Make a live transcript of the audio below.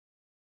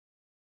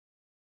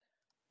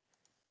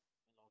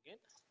again.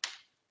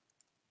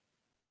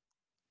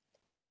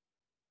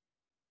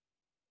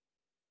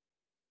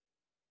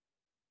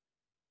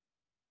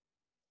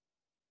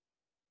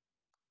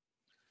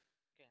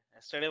 Okay,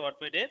 yesterday what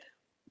we did,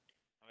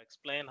 I've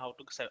explained how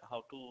to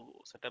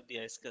set up the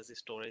iSCSI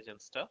storage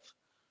and stuff.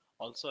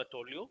 Also, I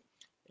told you,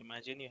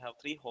 imagine you have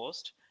 3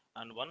 hosts,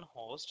 and one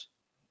host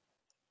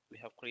we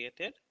have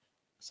created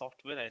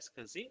software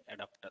iSCSI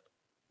adapter.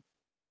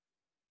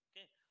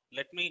 Okay,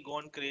 let me go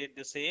and create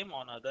the same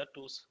on other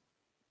 2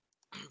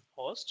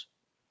 host.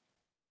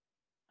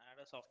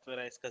 Add a software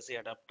iSCSI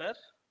adapter.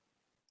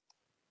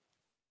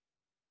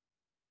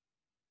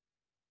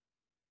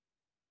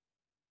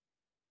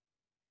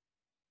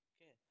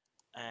 Okay,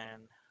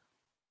 and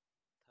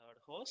third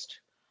host,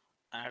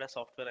 add a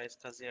software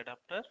iSCSI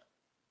adapter.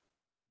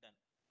 Done.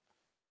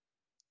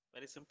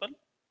 Very simple. You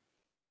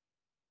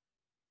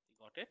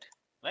got it,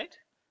 right?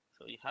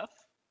 So you have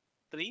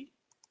 3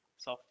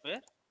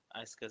 software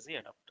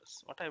iSCSI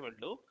adapters. What I will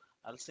do,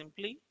 I'll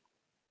simply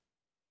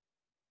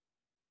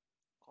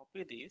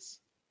copy these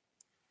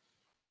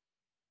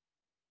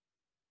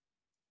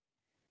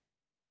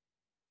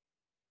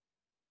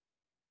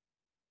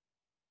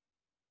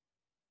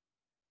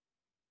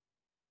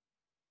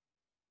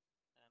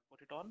and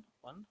put it on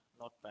one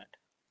notepad.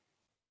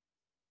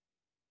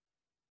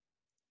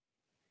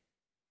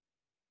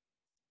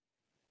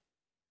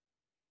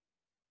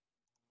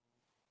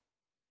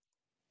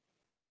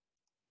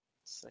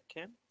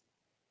 Second,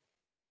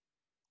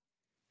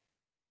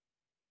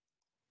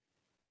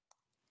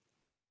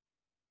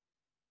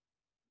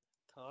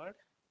 third,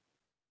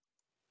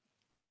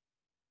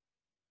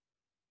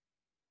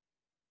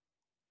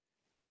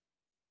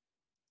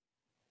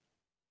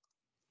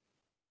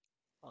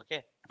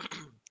 okay.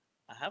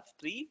 I have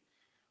 3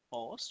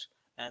 hosts,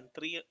 and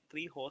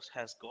three hosts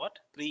has got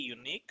 3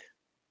 unique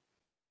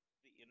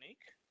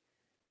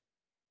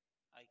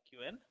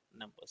IQN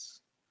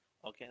numbers.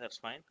 Okay, that's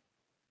fine.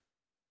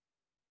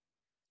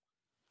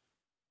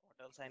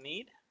 What else I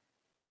need?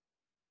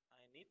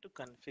 I need to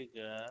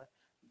configure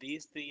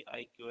these 3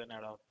 IQN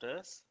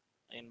adapters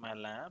in my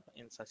lab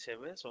in such a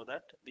way so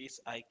that this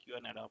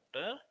IQN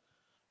adapter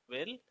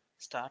will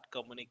start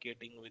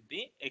communicating with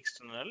the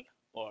external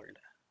world.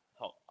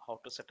 How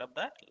to set up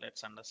that?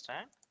 Let's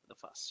understand the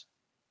first.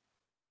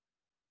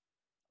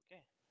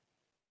 Okay.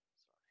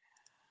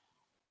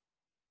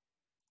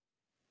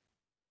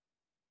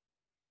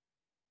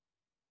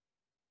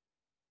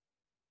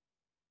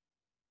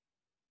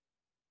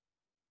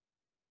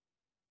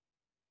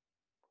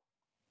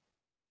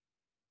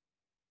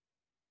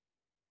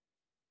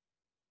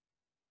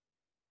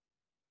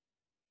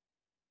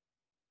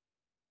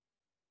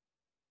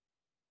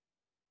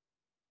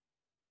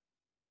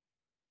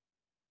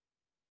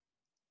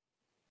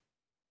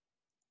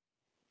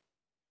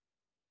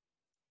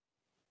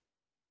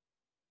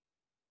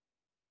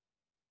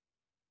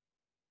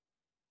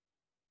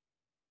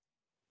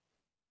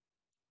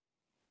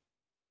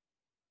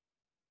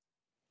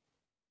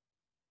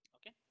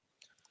 Okay.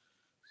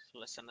 So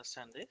let's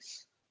understand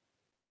this.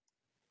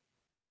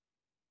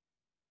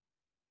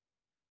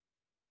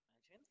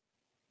 Imagine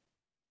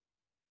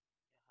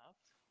you have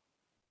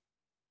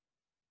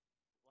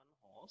one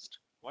host.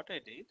 What I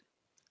did,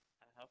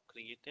 I have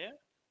created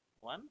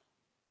one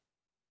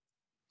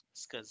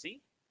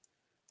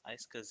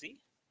iSCSI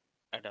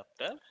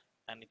adapter,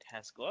 and it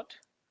has got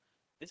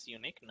this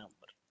unique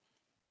number.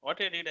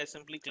 What I did, I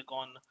simply click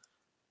on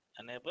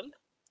enable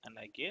and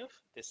I gave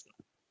this,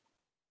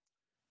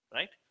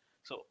 right?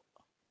 So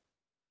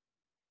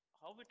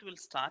how it will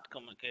start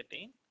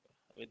communicating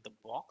with the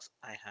box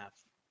I have.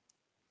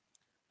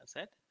 I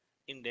said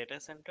in data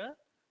center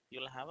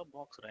you'll have a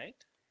box, right?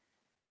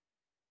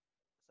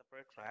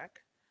 Separate rack,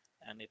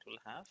 and it will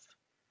have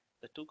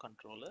the 2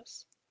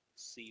 controllers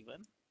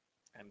C1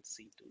 and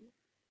C2,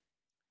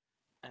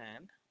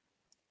 and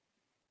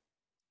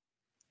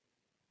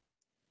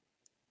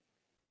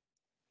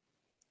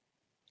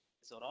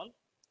these are all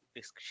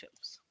disk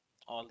shelves.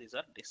 All these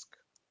are disk.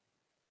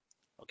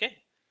 Okay,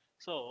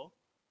 so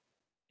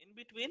in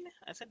between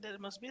I said there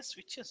must be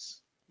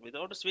switches.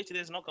 Without a switch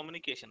there is no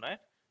communication, right?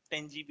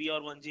 10 GB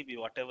or 1 GB,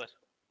 whatever.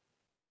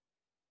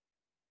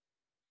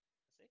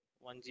 Say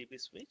 1 GB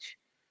switch,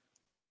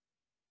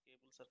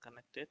 cables are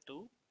connected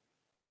to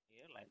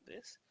here like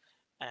this,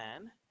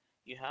 and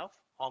you have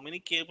how many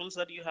cables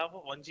that you have?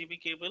 1 GB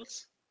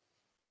cables.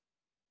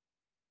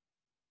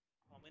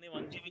 How many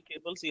 1 GB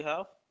cables you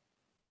have?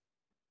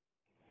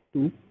 2.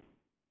 Hmm?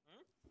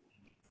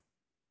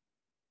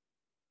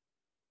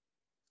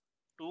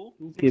 2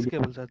 2 Six cables.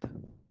 cables are there.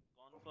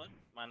 gone for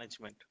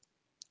management,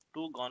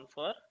 2 gone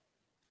for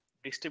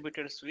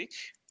distributed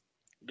switch,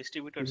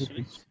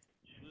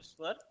 used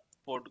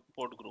for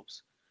port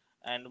groups,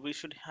 and we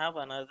should have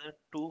another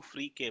 2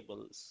 free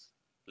cables.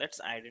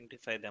 Let's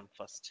identify them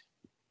first.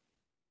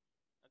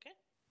 Okay,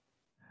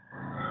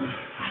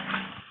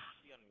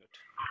 be on mute.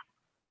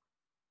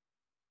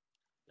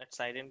 Let's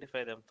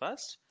identify them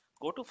first.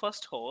 Go to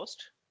first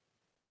host,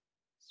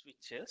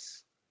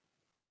 switches.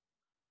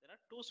 There are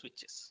 2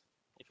 switches.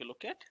 If you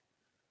look at,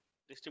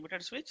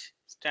 Distributed switch,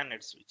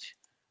 standard switch.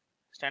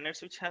 Standard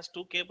switch has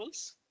two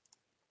cables.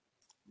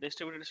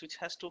 Distributed switch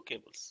has two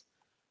cables.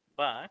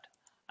 But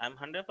I'm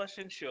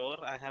 100% sure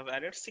I have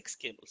added 6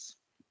 cables.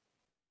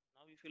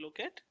 Now if you look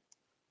at,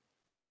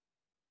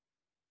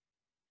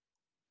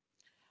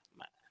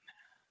 man,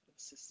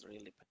 this is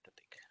really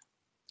pathetic.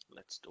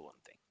 Let's do one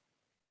thing.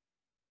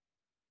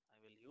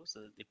 I will use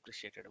the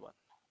depreciated one.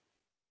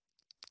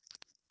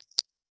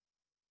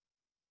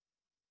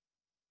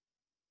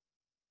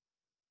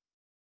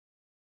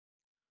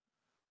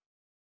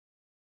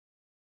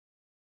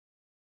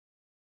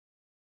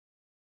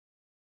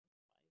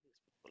 Why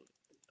these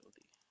people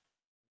will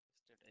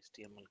do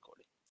the HTML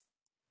coding?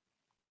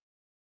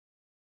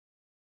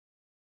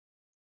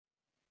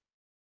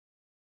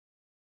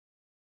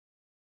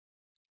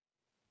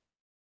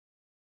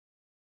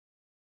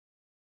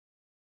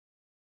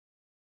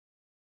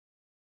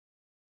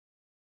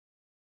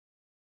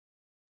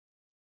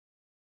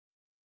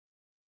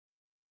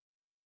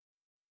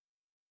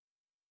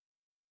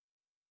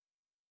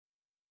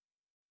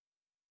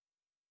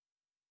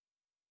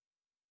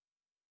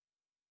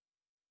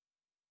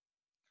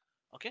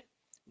 Okay,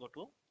 go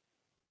to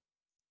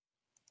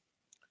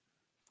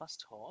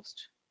first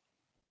host,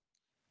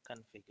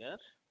 configure,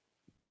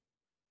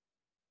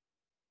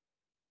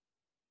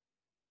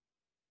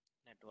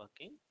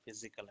 networking,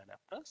 physical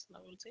adapters. Now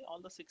we'll see all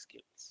the 6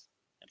 cables.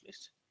 At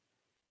least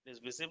it is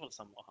visible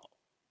somehow.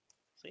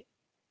 See,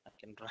 I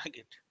can drag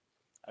it.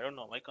 I don't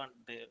know why can't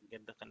they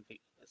get the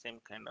same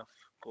kind of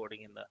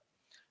coding in the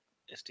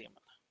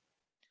HTML.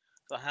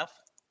 So I have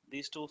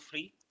these two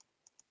free.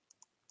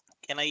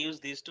 Can I use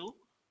these two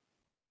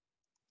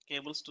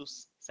cables to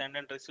send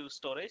and receive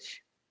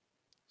storage?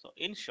 So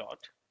in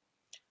short,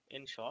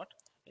 in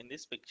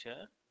this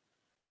picture,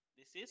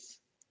 this is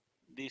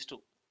these two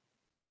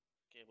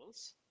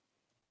cables.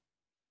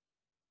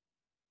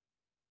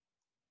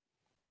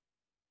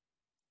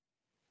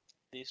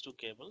 These two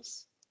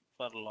cables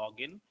for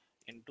login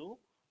into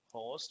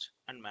host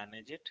and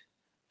manage it,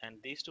 and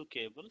these two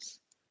cables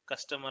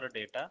customer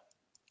data.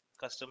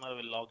 Customer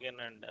will log in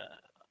and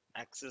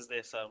access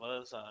their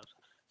servers or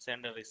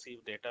send and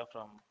receive data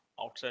from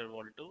outside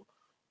world to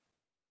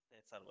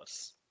their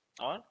servers,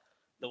 or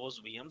those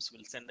VMs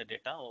will send the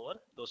data over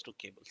those two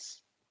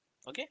cables.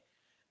 Okay,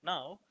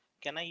 now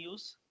can I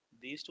use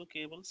these two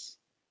cables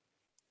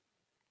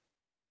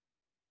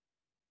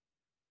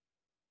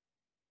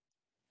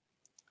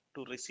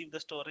to receive the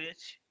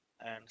storage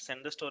and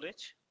send the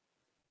storage?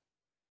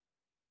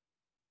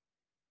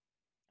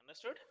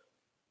 Understood?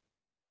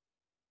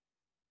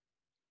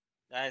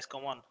 Guys,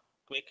 come on,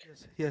 quick.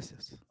 Yes, yes,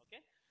 yes.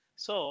 Okay,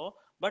 so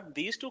but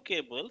these two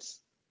cables,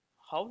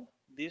 how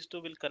these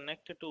two will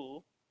connect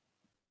to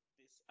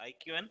this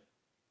IQN?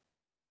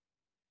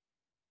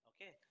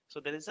 Okay,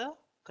 so there is a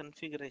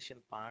configuration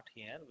part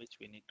here which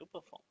we need to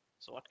perform.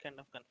 So what kind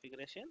of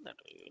configuration, that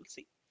we will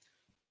see.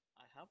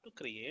 I have to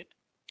create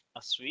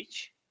a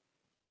switch.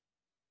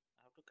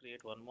 I have to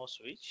create one more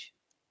switch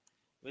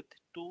with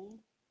two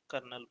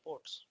kernel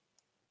ports.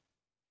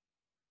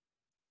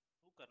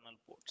 Two kernel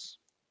ports.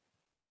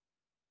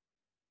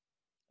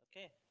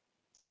 Okay,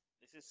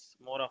 this is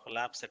more of a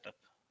lab setup.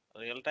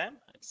 Real time,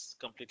 it's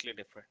completely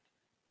different.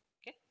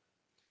 Okay,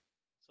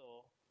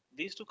 so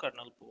these two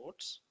kernel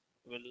ports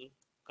will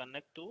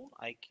connect to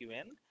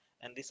IQN,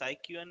 and this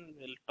IQN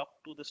will talk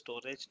to the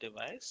storage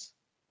device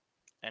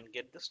and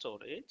get the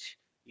storage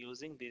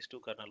using these two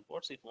kernel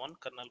ports. If one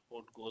kernel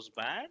port goes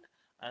bad,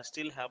 I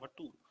still have a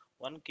two.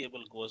 One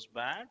cable goes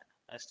bad,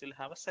 I still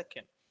have a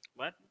second.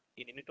 But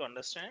you need to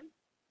understand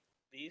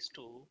these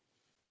two.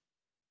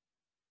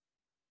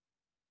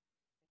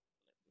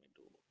 Let me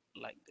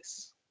do like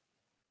this.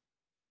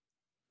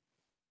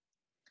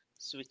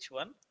 Switch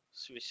 1,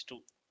 switch 2.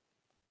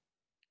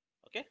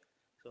 Okay,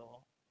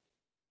 so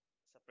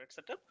separate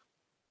setup,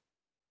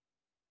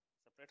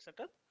 separate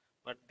setup.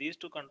 But these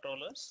two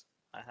controllers,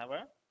 I have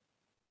a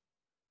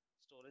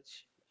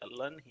storage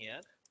LUN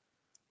here.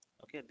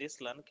 Okay, this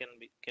LUN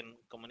can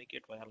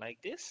communicate via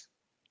like this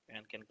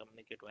and can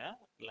communicate via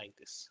like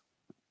this.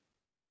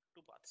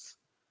 Two paths.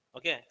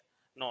 Okay,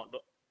 no,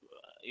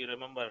 you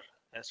remember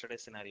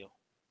yesterday's scenario,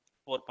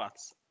 4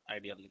 paths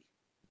ideally,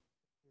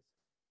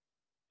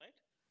 right?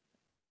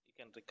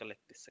 You can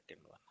recollect the second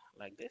one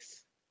like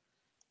this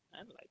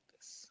and like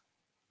this.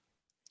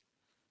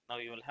 Now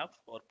you will have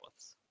 4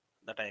 paths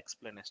that I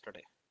explained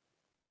yesterday.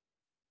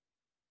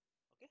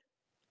 Okay,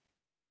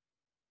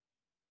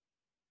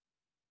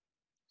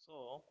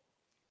 so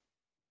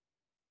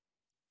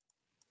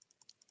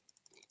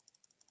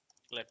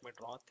let me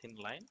draw a thin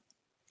line.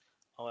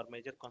 Our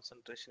major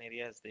concentration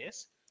area is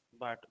this,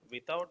 but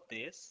without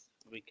this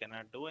we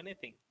cannot do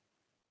anything.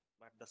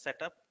 But the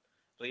setup,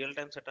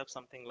 real-time setup,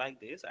 something like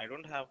this, I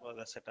don't have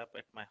the setup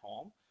at my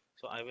home,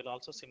 so I will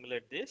also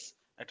simulate this.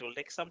 It will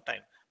take some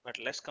time, but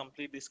let's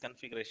complete this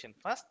configuration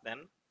first,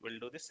 then we'll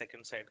do the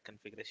second side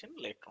configuration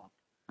later on.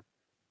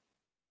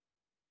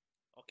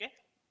 Okay,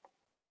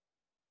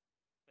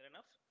 fair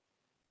enough.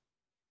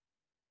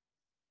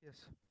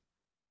 Yes.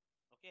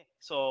 Okay,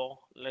 so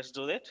let's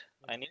do that.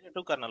 I need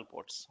two kernel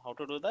ports. How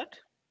to do that?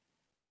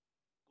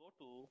 Go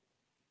to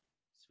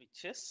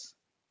switches,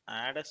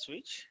 add a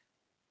switch.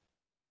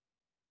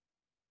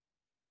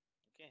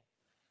 Okay,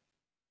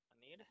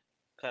 I need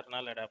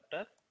kernel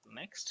adapter.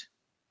 Next,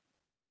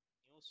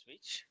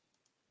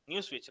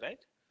 new switch,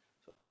 right?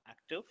 So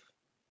active.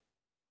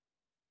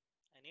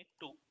 I need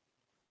two.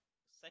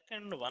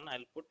 Second one,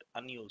 I'll put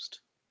unused.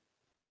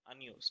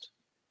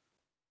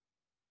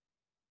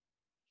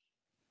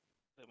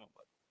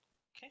 Remember.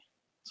 Okay,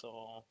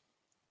 so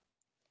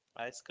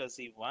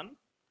iSCSI 1.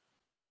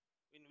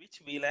 In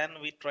which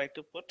VLAN we try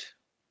to put?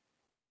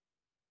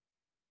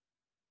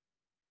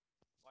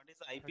 What is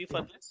the IP 30.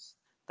 for this?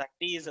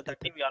 30 is the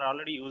 30, 30 we are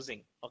already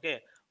using.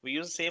 Okay, we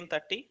use same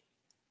 30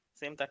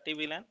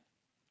 VLAN.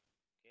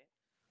 Okay,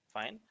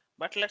 fine.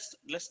 But let's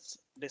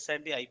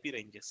decide the IP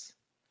ranges.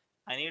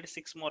 I need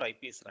 6 more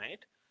IPs,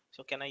 right?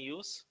 So can I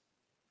use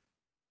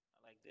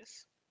like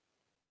this?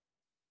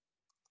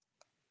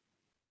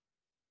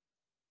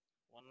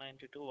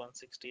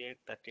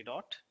 192.168.30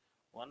 dot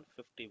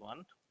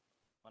 151,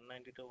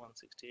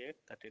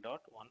 192.168.30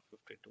 dot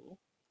 152.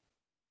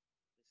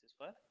 This is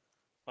for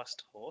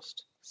first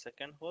host.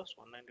 Second host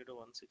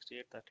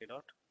 192.168.30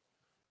 dot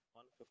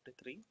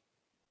 153.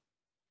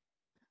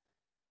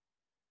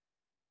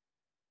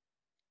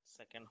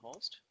 Second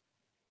host.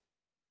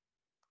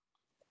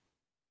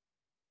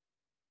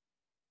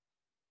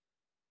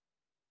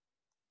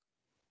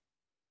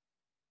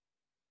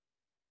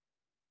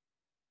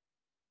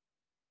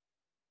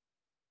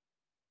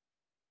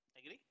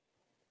 Agree?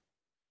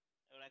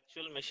 Your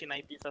actual machine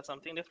IPs are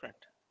something different.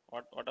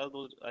 What are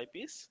those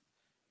IPs?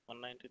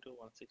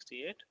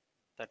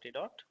 192.168.30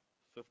 dot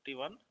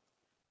 51. I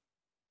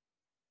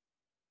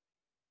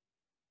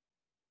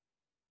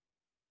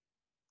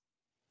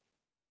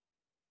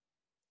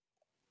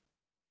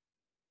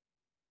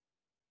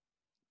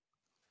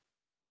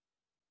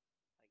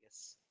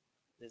guess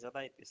these are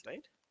the IPs,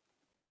 right?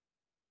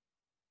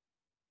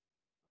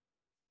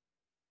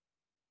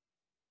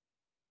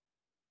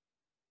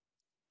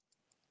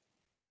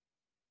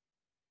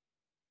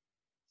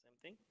 Same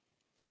thing.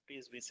 T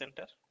is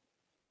vCenter,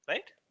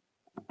 right?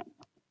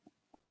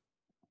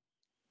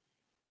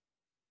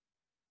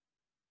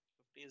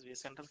 50 is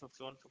vCenter,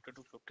 51,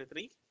 52,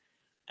 53,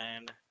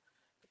 and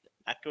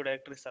Active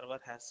Directory server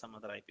has some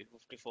other IP,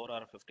 54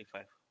 or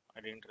 55.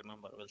 I didn't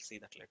remember. We'll see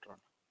that later on.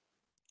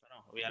 No,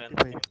 we are in the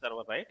 55. same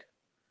server, right?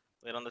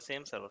 We're on the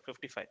same server,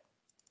 55.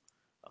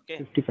 Okay,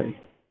 55.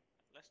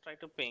 let's try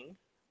to ping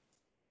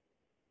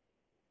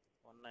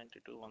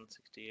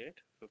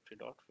 192.168, 50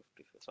 dot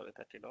 50, sorry,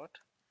 30 dot.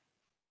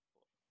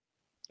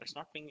 It's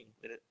not pinging.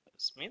 It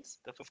means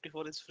the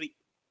 54 is free,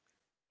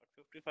 but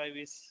 55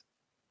 is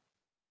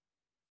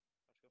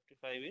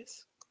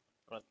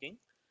working.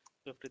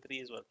 53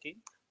 is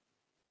working.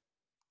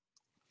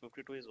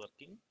 52 is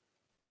working.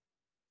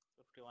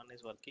 51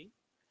 is working.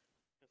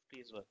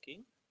 50 is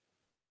working.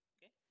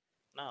 Okay.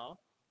 Now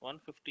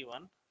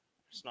 151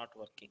 it's not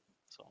working.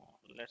 So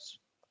let's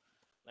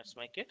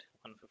make it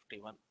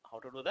 151. How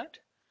to do that?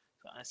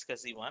 So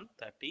iSCSI 1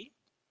 30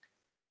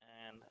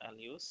 and I'll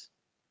use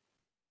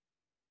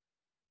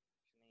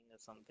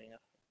something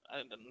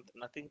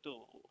nothing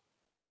to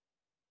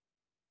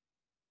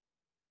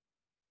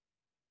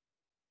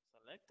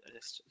select,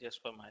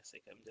 just for my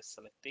sake I'm just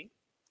selecting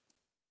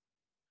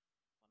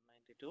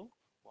 192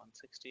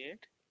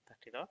 168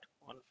 30 dot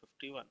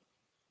 151.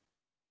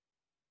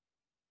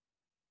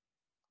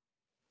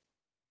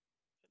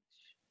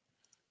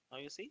 Now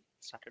you see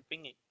started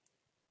pinging.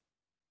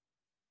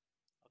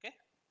 Okay,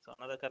 so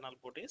another kernel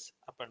port is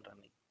up and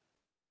running.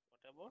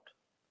 What about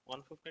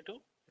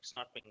 152? It's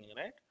not pinging,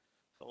 right?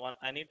 So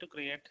I need to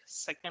create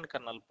second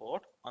kernel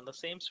port on the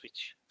same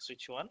switch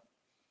 1. So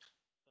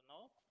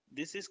now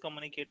this is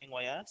communicating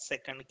via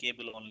second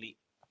cable only.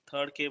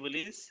 Third cable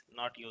is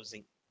not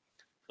using.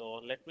 So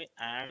let me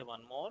add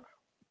one more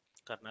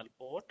kernel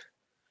port.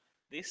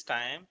 This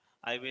time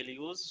I will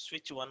use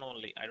switch 1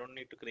 only. I don't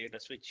need to create a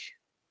switch.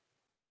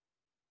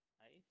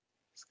 I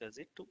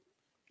SCSI 2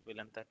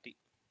 VLAN 30.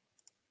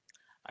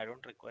 I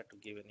don't require to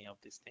give any of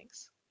these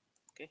things.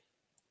 Okay,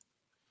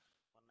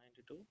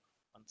 192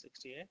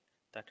 168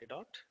 30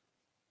 dot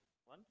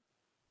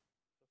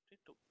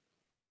 152,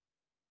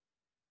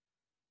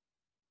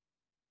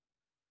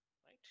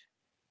 right?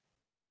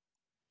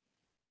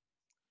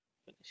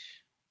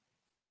 Finish.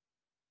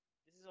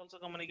 This is also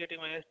communicating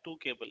via two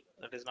cable.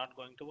 That is not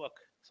going to work.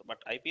 So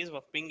but IPs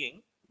were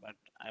pinging, but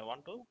I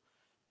want to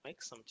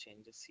make some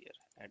changes here.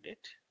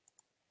 Edit,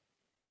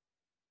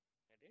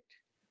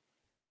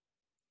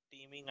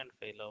 teaming and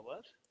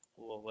failover,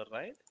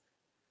 override.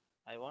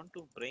 I want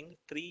to bring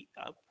 3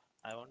 up.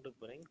 I want to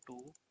bring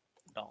 2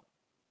 down,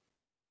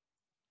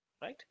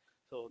 right?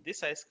 So this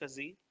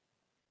iSCSI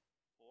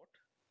port,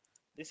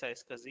 this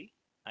iSCSI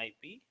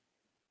IP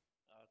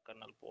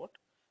kernel port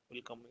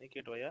will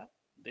communicate via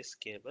this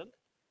cable,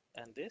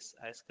 and this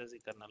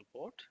iSCSI kernel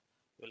port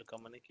will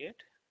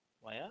communicate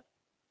via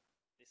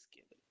this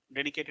cable.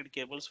 Dedicated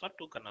cables for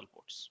two kernel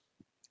ports.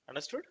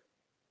 Understood?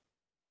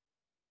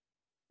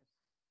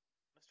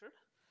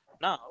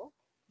 Understood?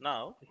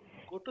 Now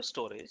go to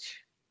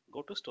storage,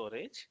 go to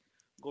storage,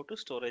 go to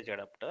storage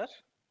adapter,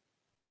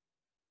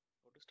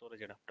 go to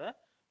storage adapter.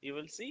 You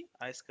will see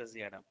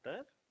iSCSI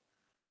adapter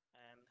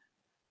and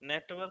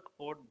network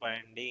port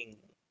binding.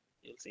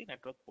 You'll see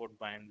network port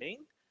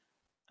binding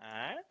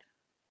and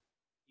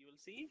you will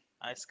see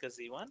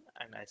iSCSI 1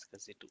 and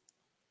iSCSI 2.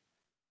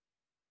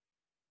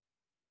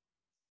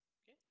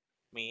 Okay.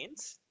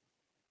 Means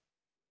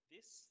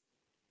this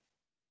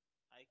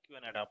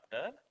IQN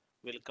adapter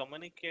will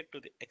communicate to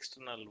the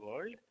external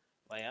world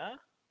via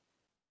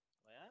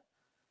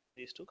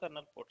these two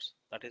kernel ports.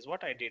 That is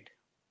what I did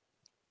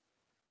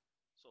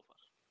so far.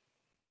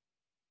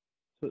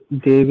 So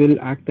they will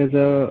act as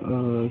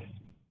a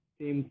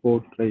same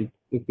port, right?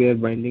 If we are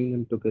binding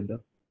them together.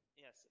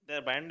 Yes,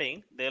 they're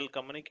binding. They'll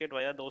communicate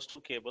via those two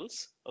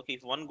cables. Okay,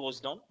 if one goes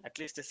down, at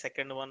least the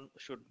second one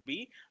should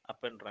be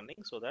up and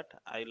running so that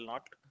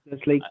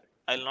Just like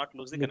I'll not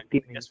lose the connectivity.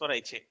 multi-link. Just for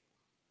HA.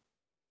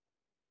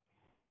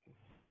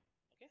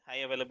 Okay, high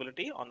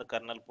availability on the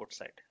kernel port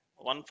side.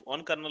 One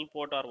kernel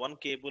port or one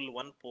cable,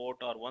 one port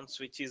or one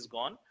switch is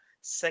gone.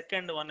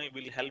 Second one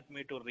will help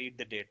me to read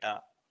the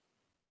data.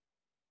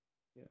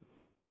 Yeah.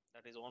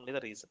 That is only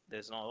the reason. There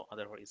is no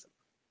other reason.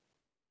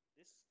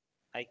 This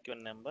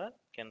IQN number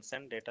can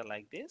send data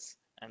like this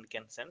and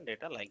can send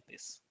data like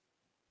this.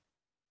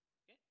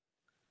 Okay,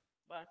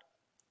 but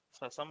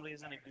for some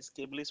reason if this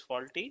cable is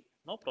faulty,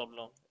 no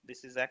problem.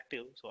 This is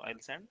active, so I'll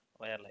send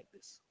wire like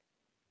this.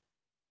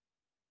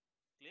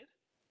 Clear?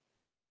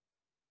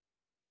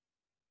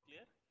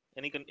 Clear?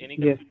 Any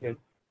Yes, confusion? yes.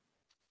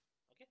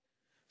 Okay.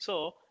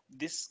 So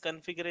this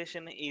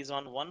configuration is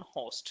on one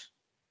host.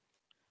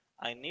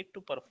 I need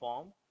to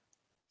perform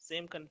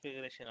same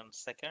configuration on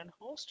second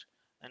host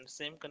and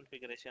same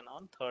configuration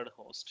on third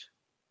host.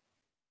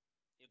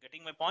 You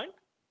getting my point?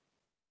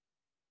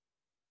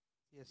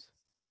 Yes.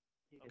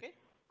 Okay.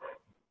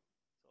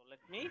 So let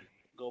me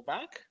go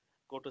back,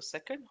 go to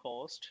second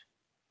host,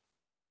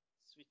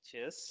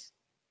 switches,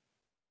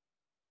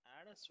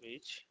 add a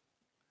switch,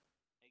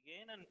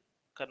 again a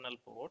kernel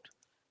port.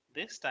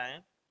 This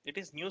time it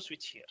is new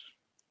switch here.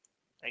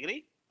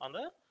 Agree? On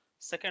the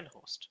second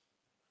host.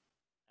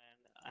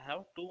 And I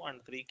have 2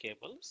 and 3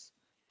 cables.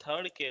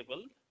 Third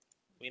cable,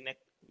 VM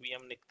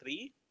NIC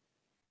 3,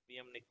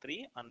 VM NIC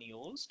 3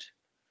 unused.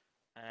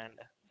 And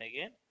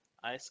again,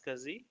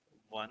 iSCSI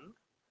 1,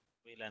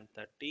 VLAN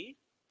 30.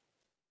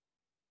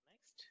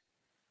 Next,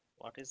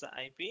 what is the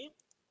IP?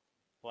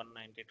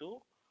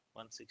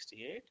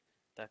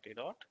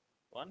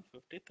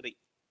 192.168.30.153.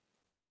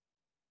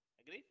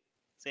 Agree?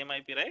 Same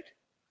IP, right?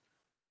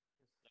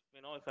 Let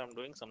me know if I'm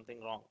doing something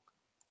wrong.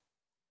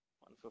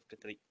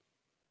 153.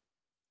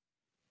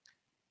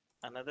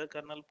 Another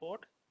kernel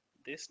port.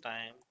 This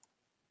time,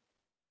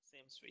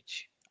 same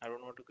switch. I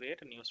don't want to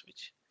create a new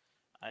switch.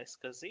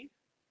 iSCSI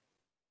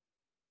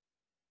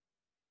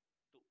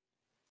 2.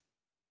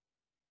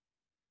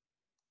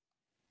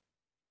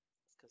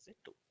 iSCSI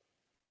 2.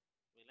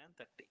 VLAN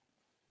 30.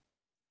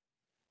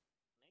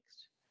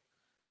 Next,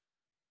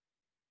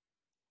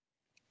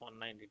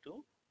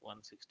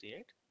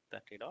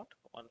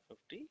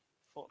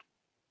 192.168.30.154.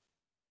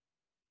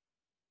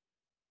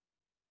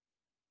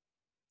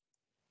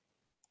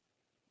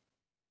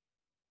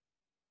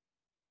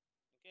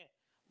 Okay,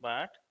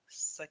 but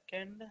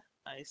second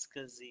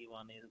iSCSI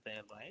one is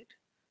there, right?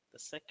 The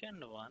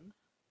second one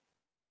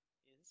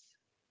is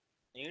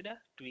need a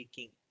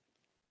tweaking.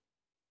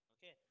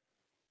 Okay,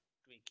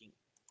 tweaking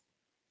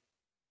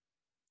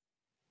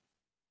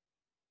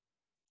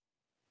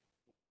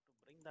to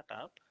bring that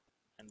up,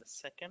 and the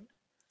second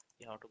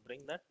you have to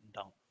bring that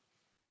down.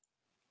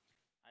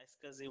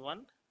 iSCSI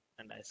 1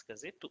 and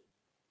iSCSI 2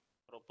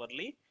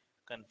 properly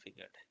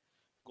configured.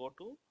 Go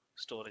to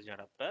storage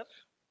adapter,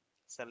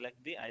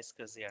 select the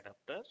iSCSI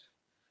adapter,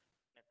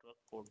 network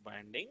port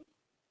binding,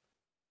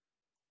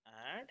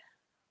 add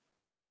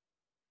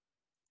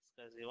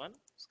SCSI 1,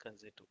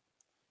 SCSI 2.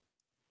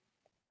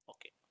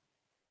 Okay,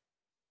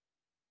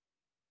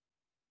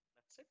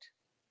 that's it.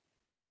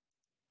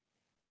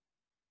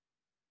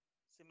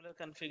 Similar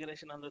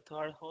configuration on the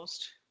third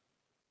host,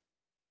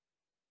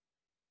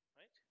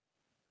 right?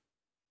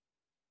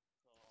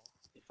 So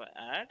if I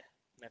add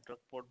network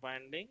port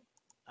binding,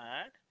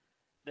 add,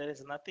 there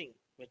is nothing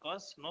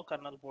because no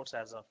kernel ports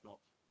as of now.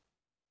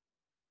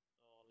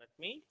 So let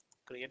me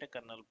create a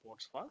kernel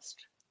ports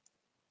first.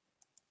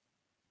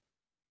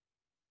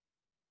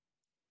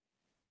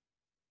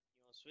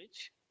 New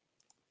switch.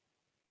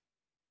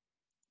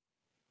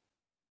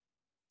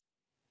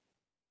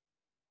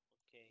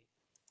 Okay,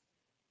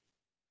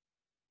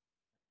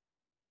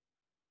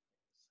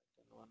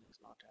 second one is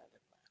not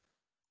added, man.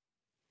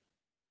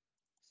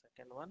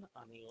 Second one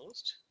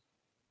unused.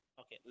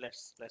 Okay,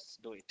 let's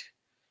do it.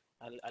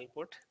 I'll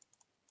put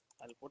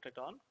it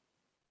on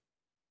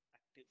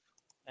active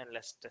and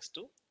let's test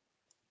to let's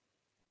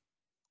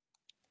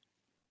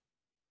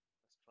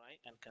try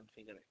and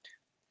configure it.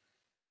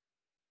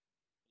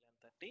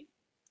 VLAN 30.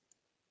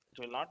 It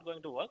will not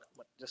going to work,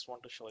 but just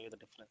want to show you the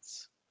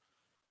difference.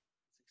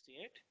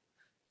 68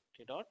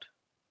 T dot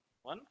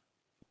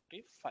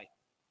 155.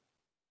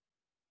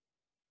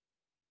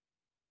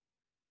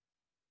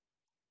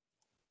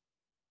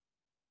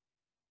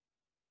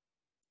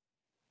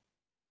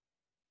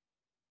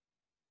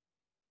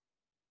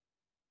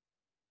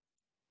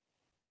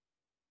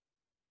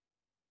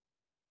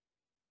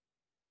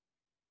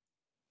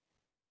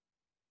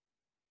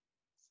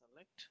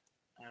 Select,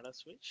 add a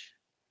switch.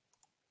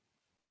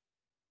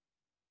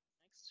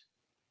 Next,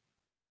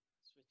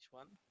 switch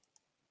 1,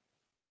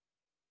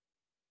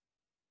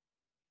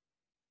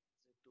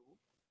 Z2,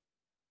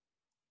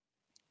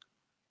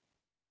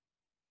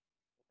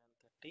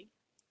 130.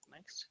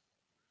 Next,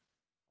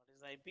 what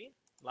is the IP?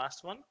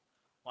 Last one,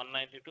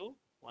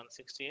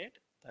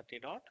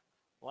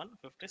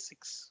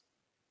 192.168.30.156.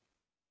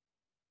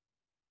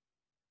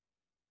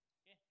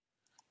 Okay.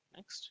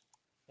 Next,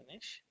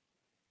 finish.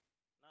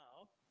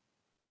 Now,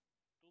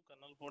 two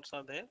kernel ports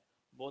are there.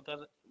 Both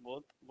the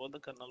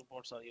kernel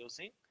ports are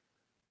using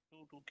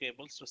two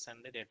cables to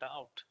send the data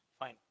out.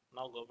 Fine.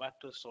 Now go back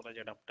to storage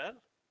adapter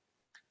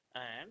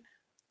and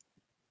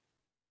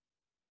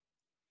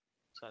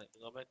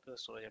go back to the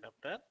storage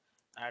adapter.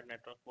 Add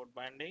network port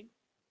binding.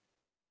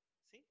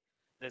 See,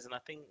 there's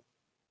nothing.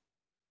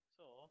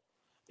 So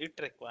it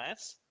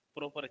requires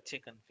proper HA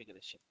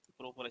configuration.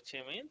 Proper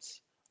HA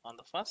means on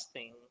the first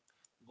thing,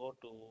 go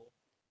to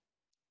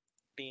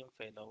team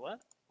failover,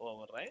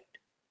 override,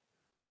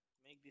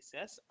 make this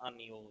as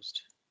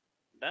unused.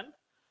 Done.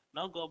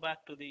 Now go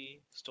back to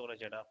the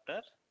storage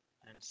adapter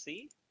and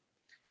see.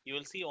 You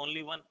will see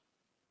only one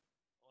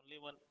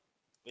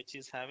which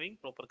is having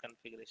proper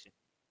configuration,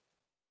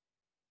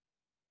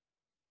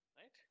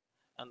 right?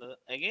 And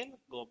again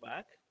go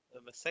back.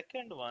 The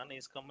second one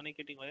is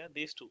communicating via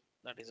these two.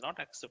 That is not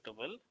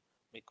acceptable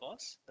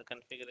because the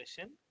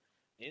configuration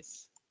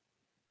is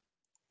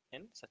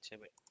in such a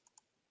way.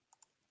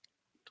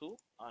 Two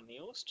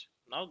unused.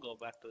 Now go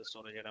back to the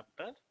storage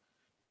adapter.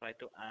 Try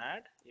to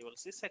add. You will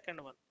see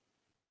second one.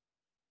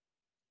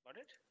 Got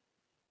it?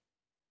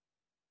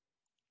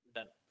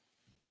 Done.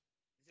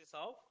 This is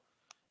how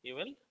you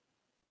will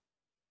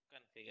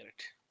configure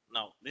it.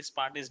 Now this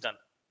part is done.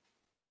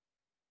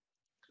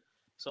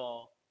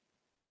 So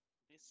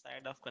this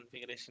side of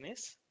configuration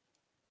is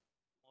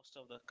most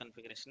of the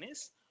configuration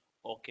is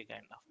okay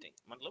kind of thing.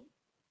 Matlab,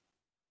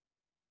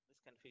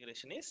 this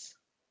configuration is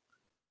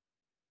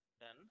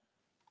done.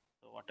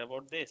 So what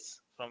about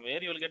this? From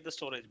where you will get the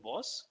storage,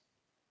 boss?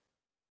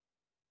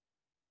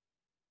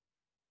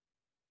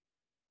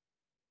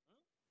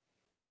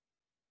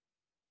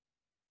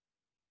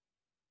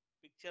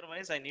 Picture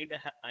wise, I need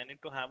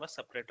to have a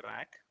separate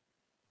rack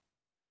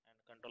and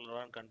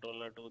controller 1,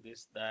 controller 2,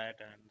 this, that,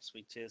 and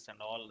switches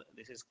and all.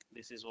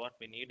 This is what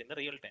we need in the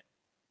real time.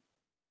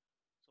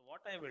 So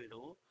what I will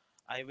do,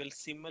 I will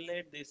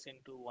simulate this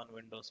into one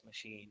Windows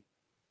machine.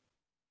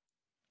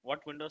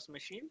 What Windows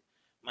machine?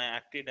 My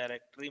Active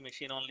Directory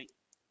machine only.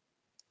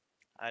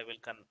 I will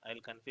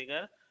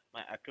configure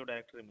my Active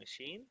Directory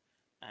machine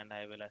and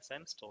I will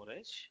assign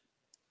storage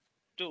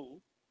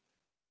to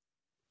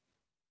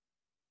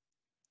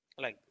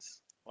like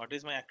this. What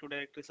is my Active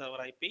Directory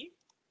server IP?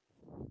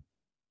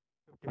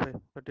 55,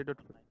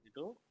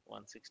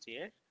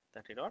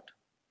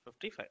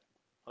 192.168.30.55,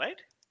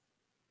 right?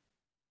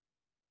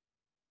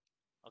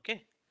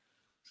 Okay.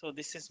 So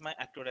this is my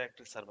Active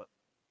Directory server.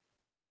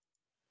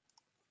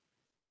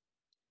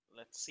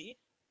 Let's see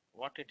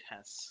what it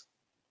has.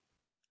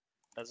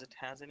 Does it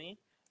has any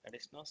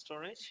additional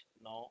storage?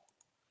 No.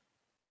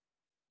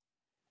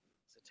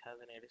 Does it has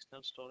any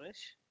additional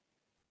storage?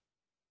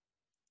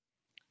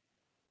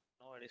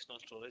 No additional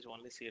storage,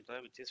 only C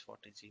drive which is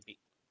 40 GB.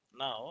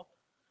 Now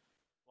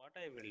what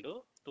I will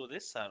do to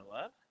this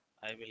server,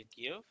 I will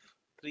give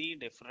three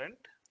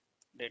different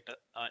data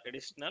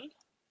additional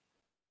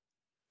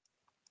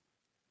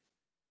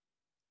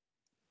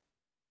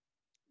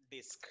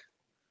disk,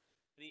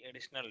 three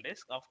additional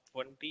disk of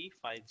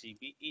 25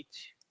 GB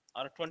each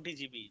or 20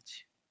 GB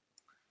each.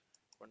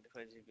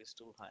 25 GB is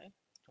too high.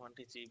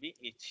 20 GB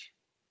each.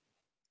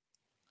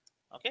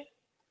 Okay.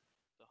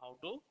 So how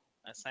to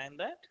assign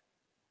that?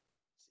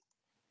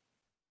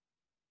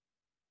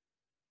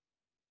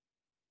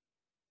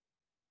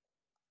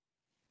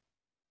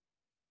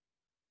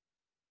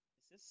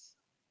 This is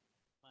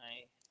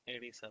my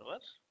AD server,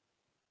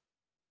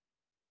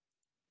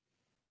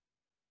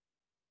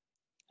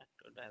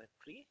 Active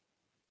Directory.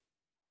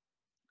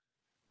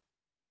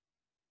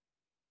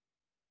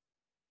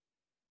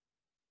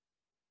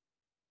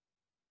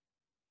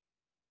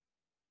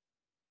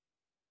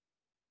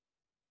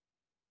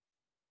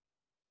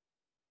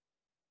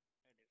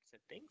 Edit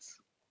settings.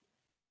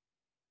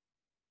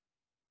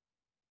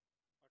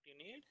 What you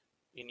need?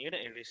 You need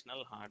an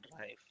additional hard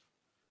drive.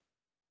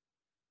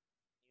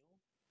 New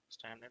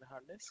standard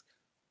hard disk.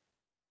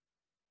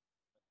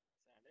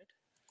 Added.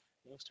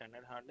 New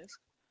standard hard disk.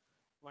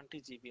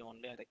 20 GB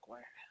only are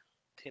required.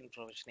 Thin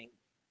provisioning.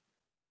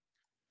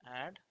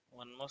 Add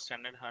one more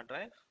standard hard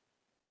drive.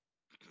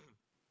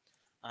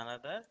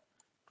 Another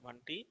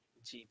 20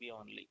 GB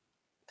only.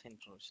 Thin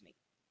provisioning.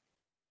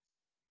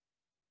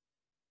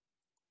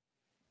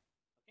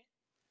 Okay.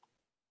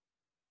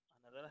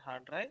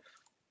 hard drive,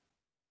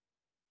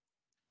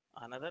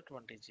 another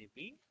 20 GB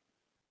in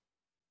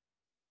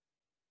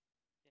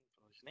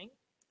provisioning,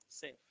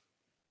 save.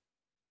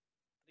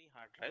 3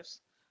 hard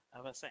drives I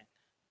have assigned.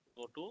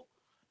 Go to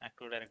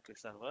Active Directory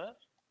server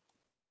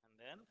and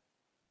then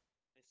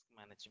disk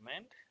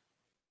management.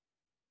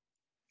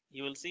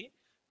 You will see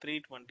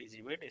 320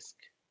 GB disk.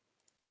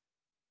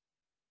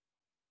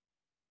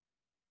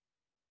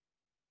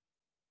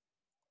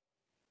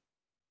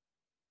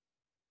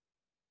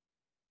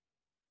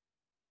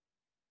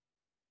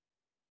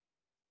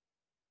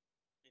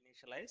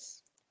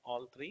 Initialize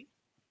all three.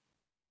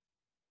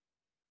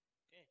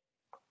 Okay.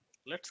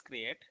 Let's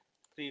create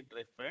 3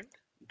 different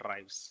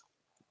drives.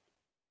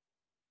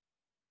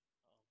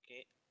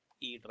 Okay,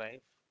 E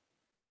drive,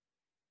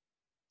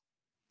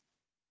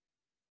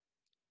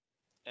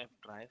 F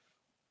drive,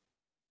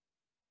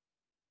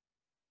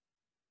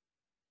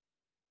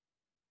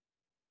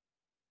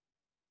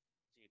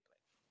 G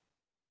drive.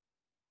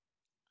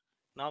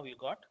 Now you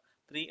got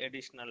 3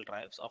 additional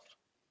drives of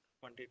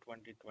 20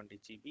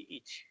 GB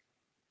each.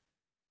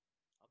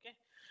 Okay,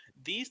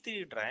 these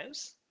three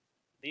drives,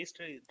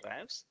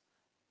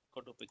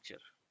 go to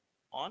picture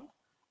on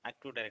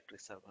Active Directory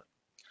server.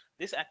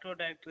 This Active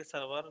Directory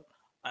server,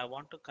 I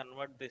want to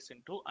convert this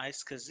into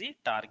iSCSI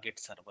target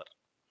server.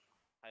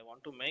 I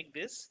want to make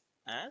this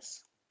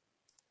as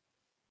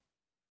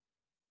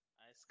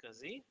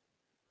iSCSI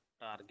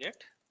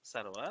target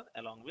server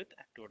along with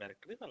Active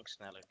Directory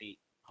functionality.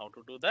 How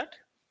to do that?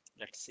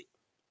 Let's see.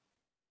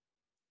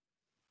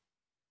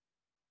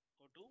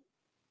 Go to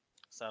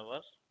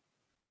server.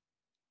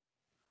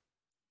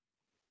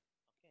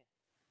 Okay,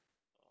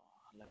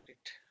 let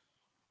it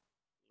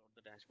load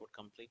the dashboard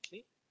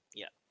completely.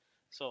 Yeah.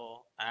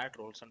 So add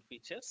roles and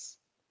features.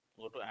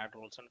 Go to add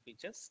roles and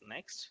features.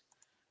 Next,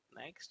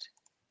 next,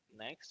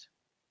 next.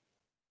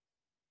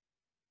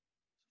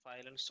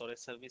 File and storage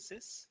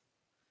services.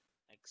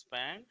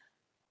 Expand.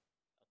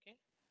 Okay.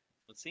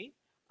 Let's see.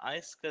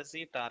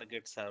 iSCSI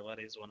target server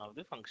is one of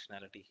the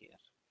functionality here.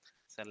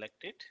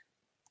 Select it.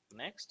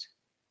 Next,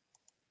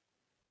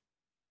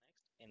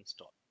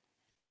 install.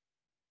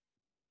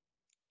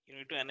 You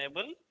need to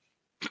enable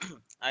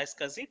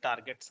iSCSI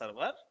target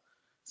server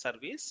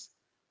service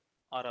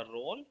or a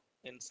role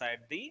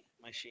inside the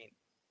machine.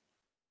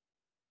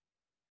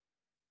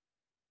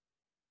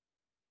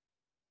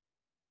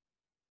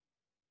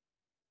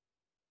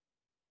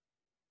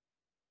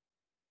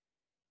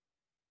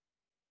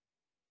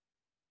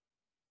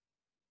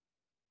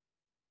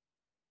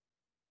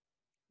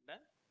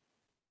 Done.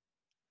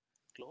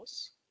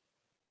 Close.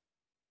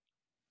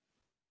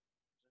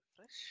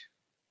 Refresh.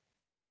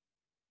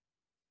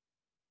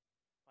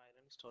 File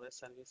and storage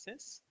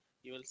services.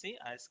 You will see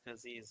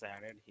iSCSI is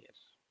added here.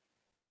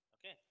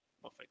 Okay,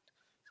 perfect.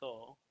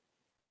 So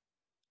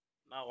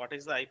now what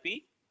is the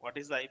IP? What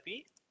is the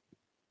IP?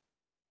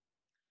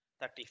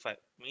 35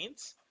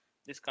 means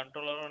this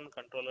controller 1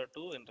 controller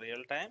 2 in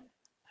real time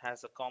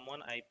has a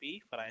common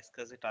IP for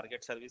iSCSI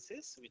target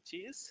services, which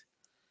is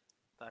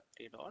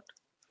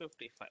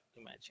 30.55.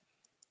 Imagine.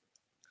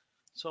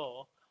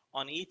 So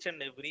on each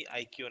and every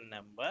IQ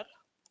number,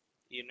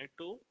 you need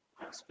to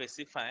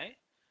specify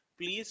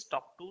please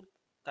talk to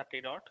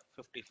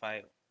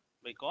 30.55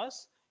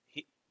 because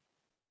he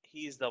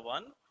is the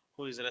one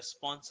who is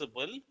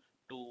responsible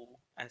to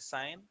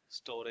assign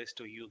storage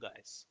to you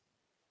guys.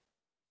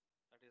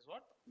 That is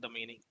what the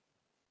meaning.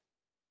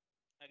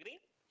 Agree?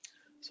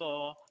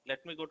 So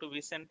let me go to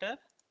vCenter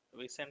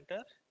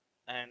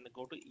and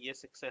go to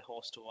ESXi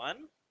host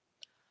 1,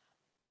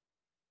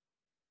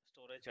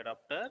 storage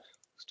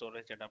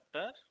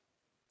adapter,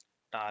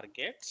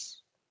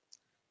 targets,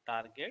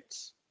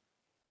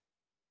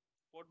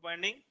 port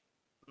binding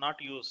not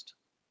used,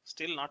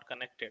 still not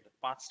connected,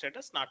 path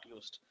status not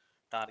used,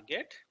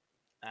 target,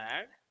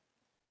 add.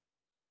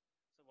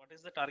 So what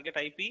is the target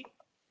IP?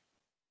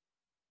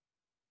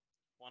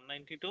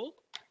 192. Come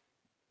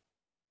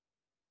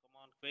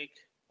on, quick.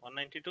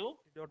 192.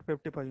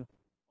 30.55.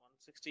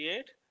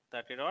 168.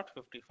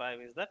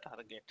 30.55 is the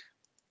target.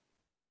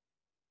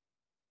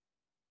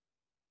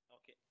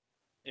 Okay.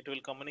 It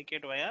will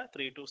communicate via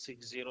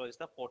 3260 is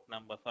the port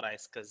number for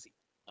iSCSI.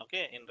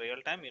 Okay. In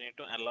real time, you need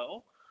to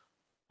allow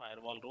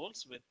firewall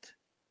rules with.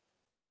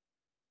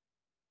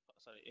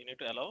 Sorry, you need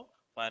to allow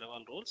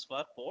firewall rules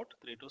for port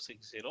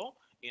 3260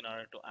 in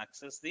order to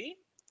access the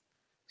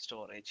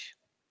storage.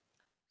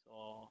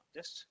 So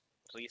just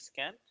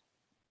rescan.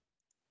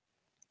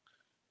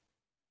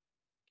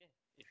 Okay,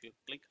 if you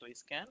click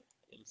rescan,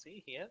 you'll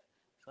see here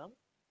some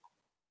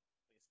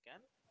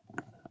rescan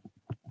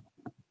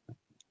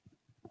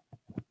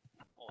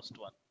host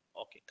 1.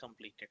 Okay,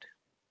 completed.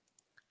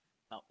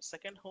 Now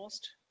second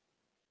host,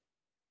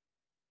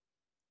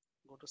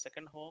 go to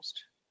second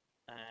host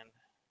and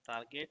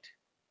target,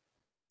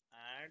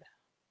 add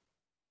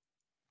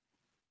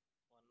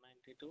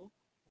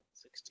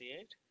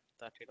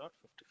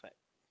 192.168.30.55.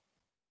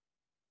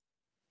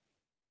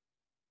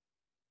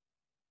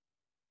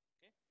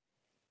 Okay,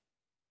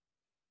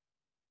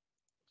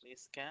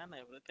 rescan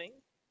everything.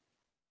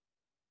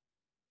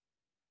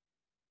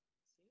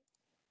 See,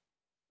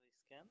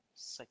 Scan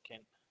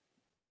second.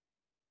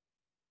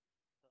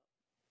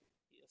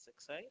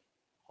 ESXi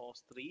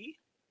host 3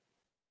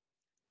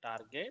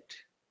 target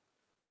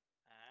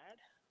add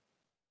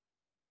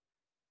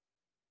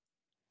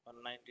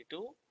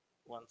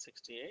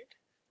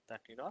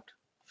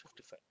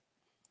 192.168.30.55.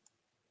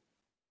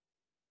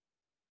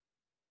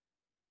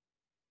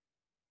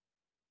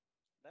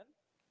 Then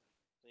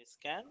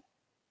rescan.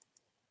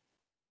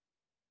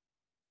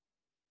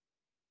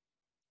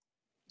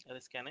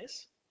 Rescan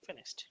is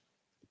finished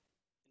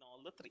in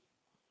all the three.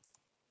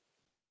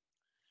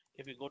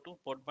 If you go to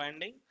port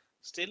binding,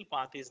 still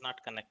path is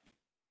not connected.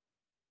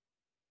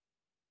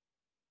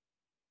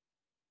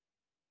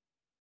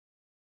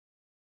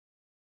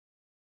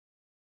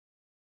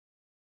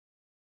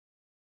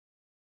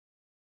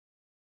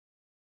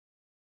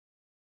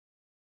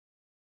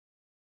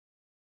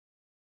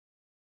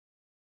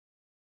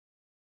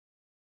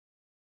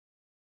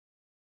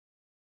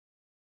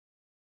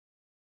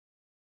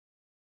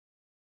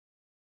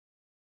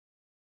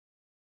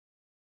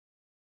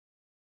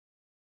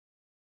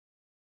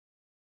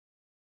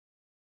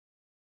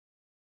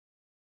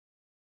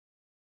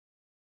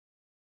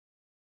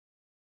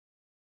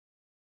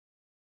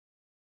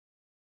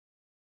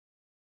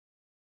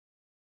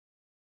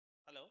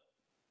 Hello?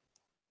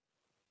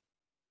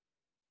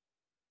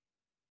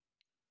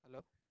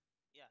 Hello?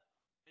 Yeah.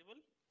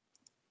 Audible?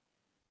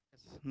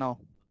 Yes. Now.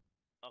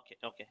 Okay,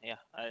 okay, yeah.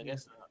 I Yes.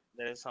 guess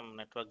there is some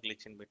network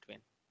glitch in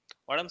between.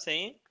 What I'm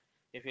saying,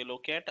 if you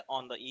look at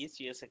on the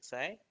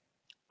ESGSXI,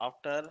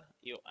 after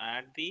you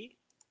add the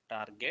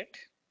target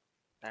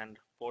and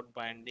port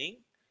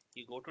binding,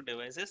 you go to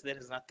devices, there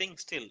is nothing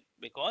still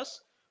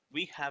because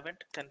we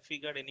haven't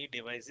configured any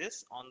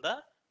devices on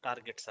the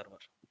target server.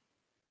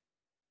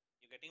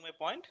 You getting my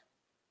point?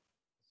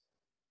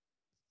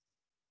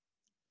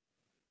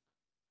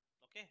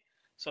 Okay,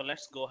 so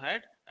let's go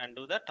ahead and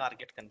do the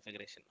target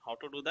configuration. How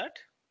to do that?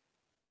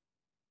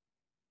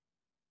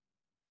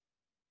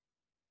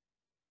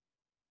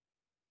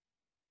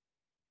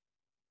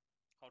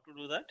 How to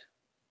do that?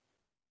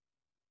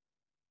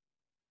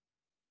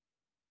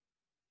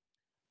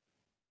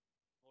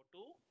 Go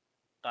to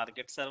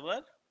target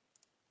server,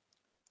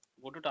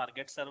 go to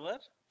target server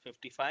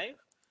 55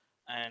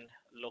 and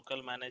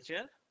local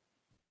manager.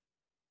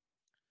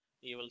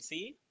 You will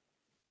see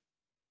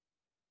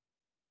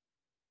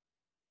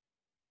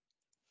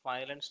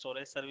file and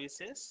storage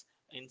services.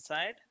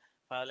 Inside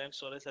file and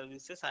storage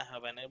services, I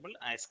have enabled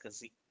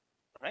iSCSI,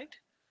 right?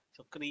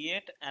 So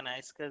create an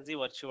iSCSI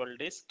virtual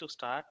disk to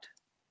start.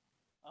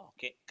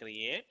 Okay,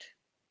 create.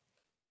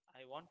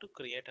 I want to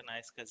create an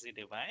iSCSI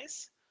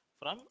device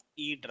from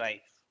E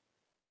drive.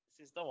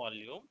 This is the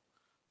volume.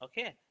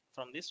 Okay,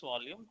 from this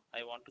volume,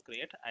 I want to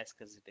create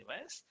iSCSI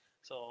device.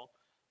 So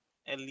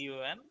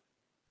LUN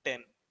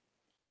 10.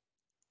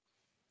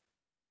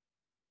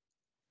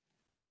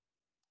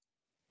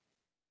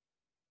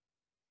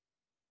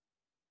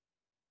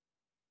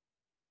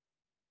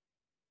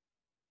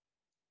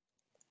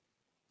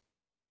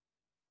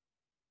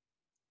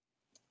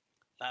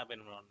 Lab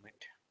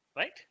environment,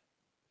 right?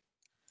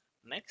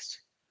 Next,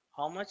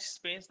 how much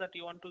space that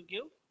you want to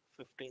give?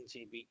 15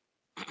 GB.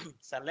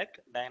 Select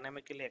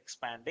dynamically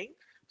expanding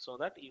so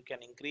that you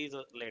can increase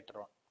later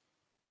on.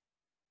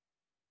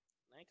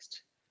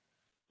 Next,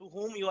 to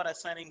whom you are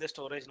assigning the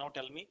storage now,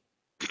 tell me.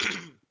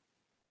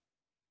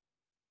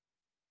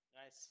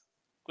 Guys,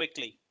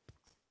 quickly.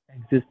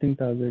 Existing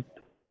target.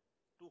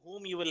 To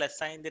whom you will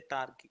assign the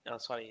target,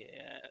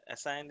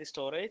 assign the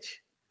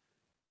storage,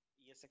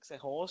 ESXi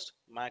host,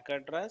 MAC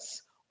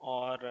address,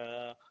 or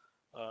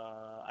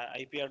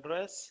IP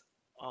address,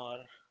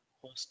 or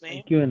host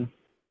name, IQN.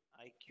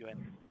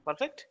 IQN.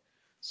 Perfect.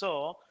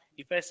 So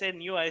if I say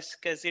new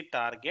iSCSI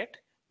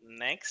target,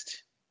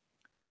 next,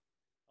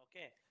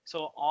 okay.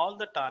 So all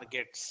the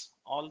targets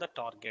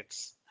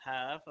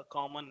have a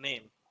common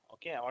name.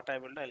 Okay, what I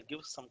will do, I'll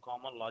give some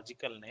common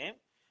logical name.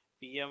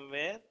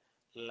 VMware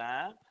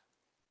lab.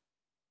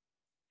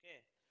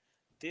 Okay,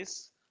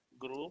 this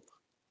group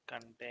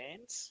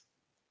contains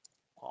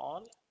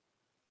all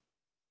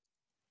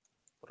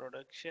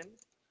production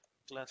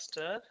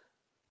cluster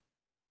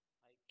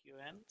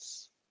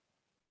IQNs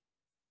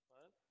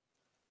for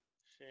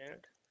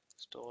shared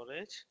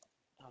storage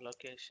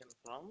allocation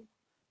from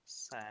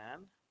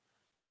SAN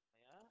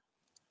via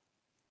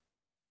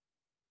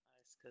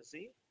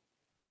iSCSI.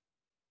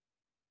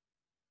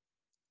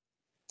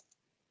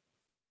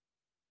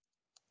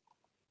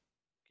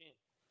 Okay,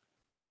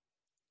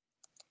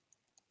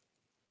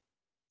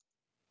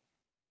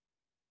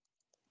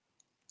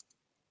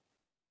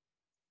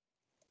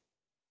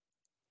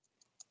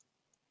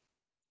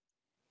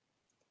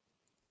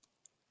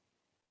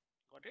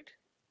 got it?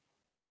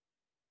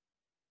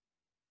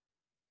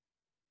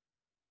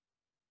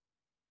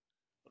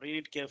 Read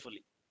it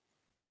carefully.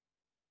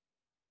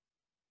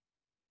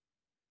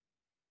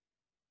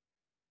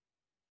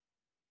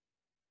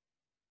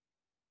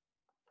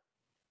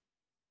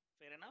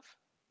 Fair enough?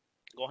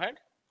 Go ahead,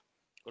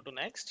 go to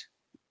next.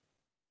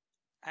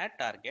 Add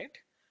target.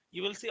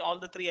 You will see all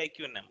the three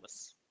IQN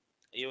numbers.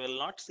 You will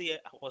not see a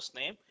host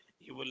name,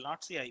 you will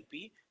not see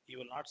IP, you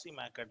will not see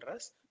MAC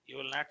address, you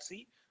will not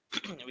see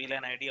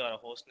VLAN ID or a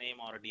host name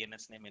or a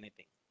DNS name,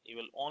 anything. You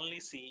will only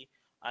see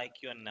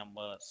IQN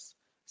numbers.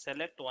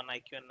 Select one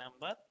IQN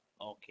number,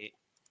 okay.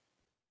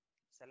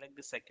 Select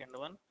the second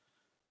one,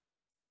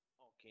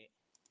 okay.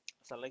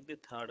 Select the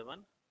third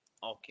one,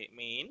 okay.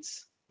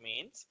 Means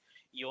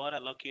you are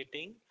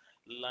allocating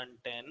LUN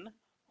 10,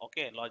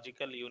 okay,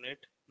 logical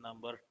unit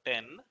number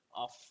 10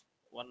 of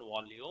one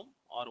volume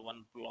or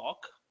one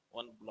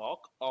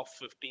block of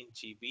 15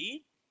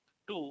 GB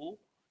to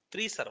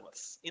 3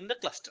 servers in the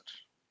cluster.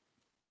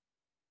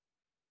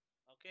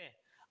 Okay,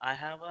 I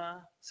have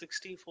a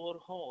 64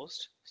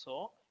 host,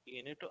 so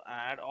you need to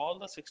add all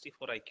the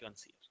 64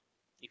 IQNs here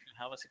if you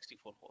have a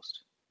 64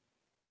 host.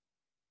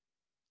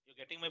 You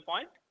getting my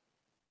point?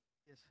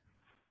 Yes.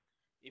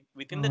 If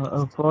within the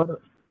cluster, For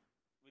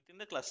within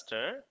the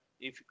cluster,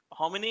 if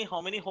how many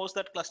hosts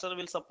that cluster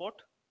will support?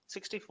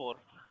 64,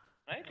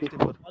 right?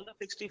 64. All the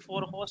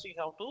 64 hosts you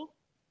have to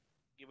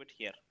give it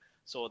here,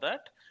 so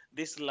that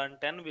this LUN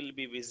 10 will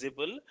be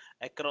visible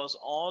across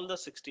all the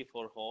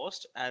 64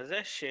 hosts as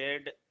a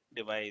shared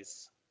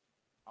device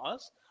or,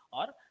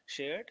 or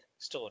shared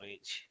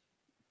storage.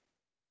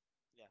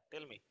 Yeah,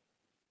 tell me,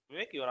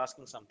 Vivek, you are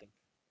asking something.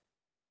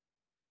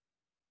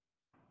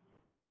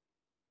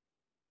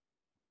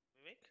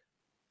 Vivek?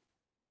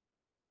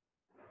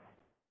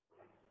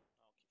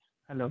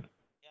 Okay. hello.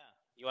 Yeah,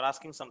 you are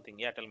asking something.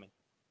 Yeah, tell me.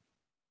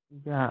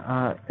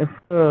 Yeah, if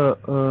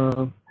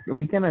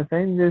we can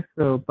assign this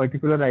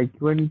particular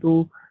IQN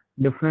to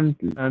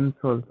different LUNs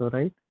also,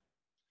 right?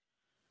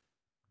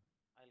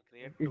 I'll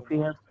create If two we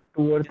more. have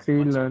two or Just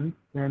three watch. LUNs,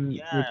 then we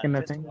Yeah, can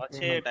just assign the watch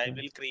same it. I IQN.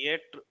 will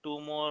create two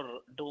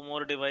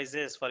more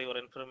devices for your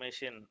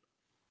information.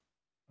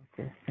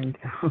 Okay, thank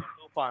you.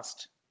 Too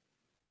fast.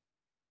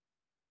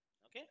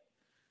 Okay.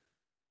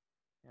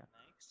 Yeah.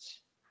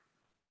 Next,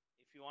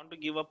 if you want to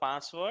give a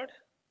password,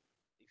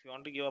 if you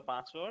want to give a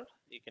password,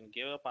 you can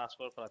give a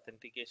password for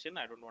authentication.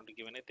 I don't want to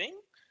give anything.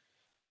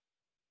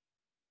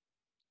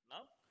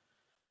 Now,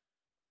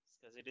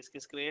 SCSI disk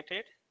is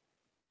created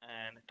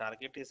and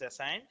target is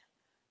assigned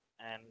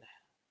and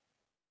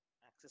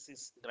access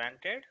is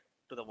granted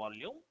to the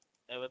volume.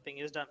 Everything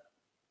is done.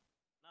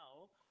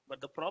 Now,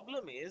 but the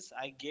problem is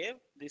I gave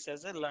this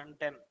as a learn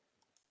 10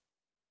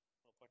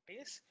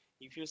 properties.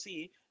 If you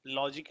see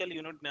logical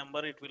unit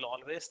number, it will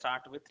always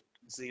start with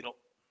 0.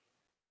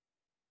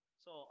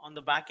 So on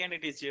the back end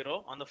it is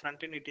 0, on the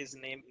front end it is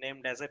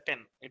named as a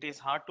 10. It is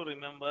hard to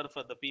remember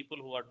for the people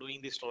who are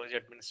doing the storage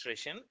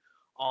administration,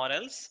 or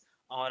else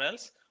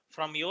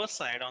from your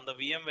side on the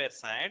VMware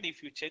side,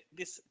 if you check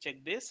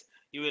this,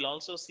 you will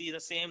also see the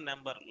same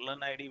number,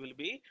 learn ID will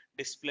be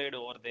displayed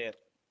over there.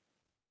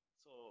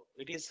 So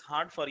it is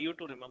hard for you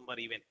to remember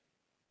even.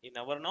 You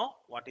never know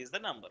what is the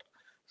number.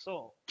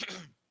 So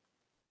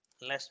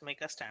let's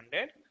make a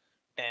standard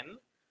 10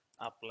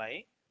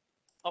 apply.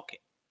 Okay,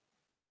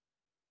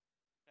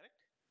 correct.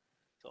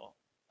 So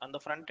on the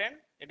front end,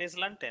 it is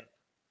learn 10.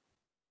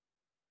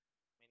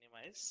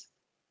 Minimize,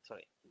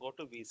 sorry, go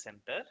to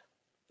vCenter,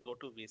 go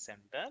to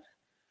vCenter.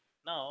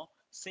 Now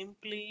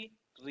simply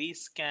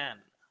rescan,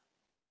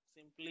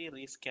 simply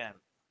rescan.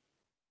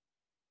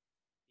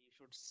 You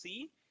should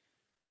see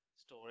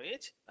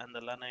storage and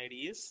the LUN ID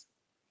is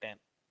 10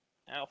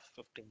 of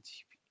 15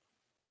 GB.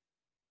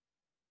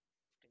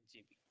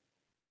 15 GB.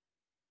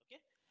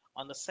 Okay.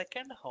 On the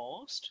second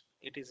host,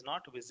 it is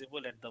not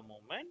visible at the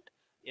moment.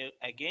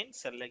 Again,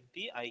 select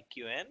the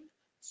IQN,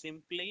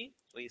 simply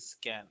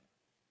rescan.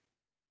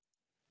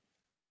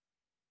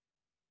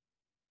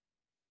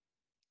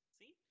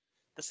 See,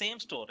 the same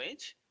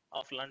storage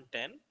of LUN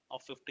 10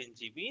 of 15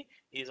 GB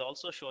is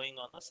also showing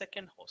on the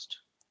second host.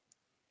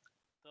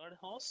 Third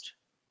host,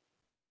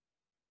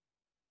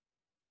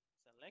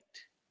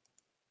 select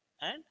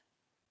and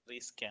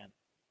rescan.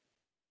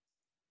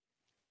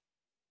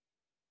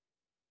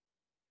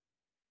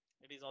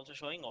 It is also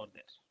showing over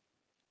there.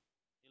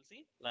 You'll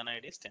see LUN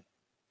ID is 10.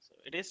 So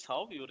it is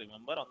how you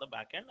remember on the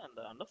back end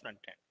and on the front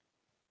end.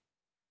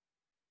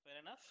 Fair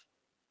enough?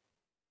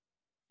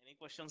 Any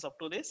questions up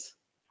to this?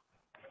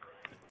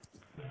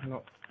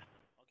 No.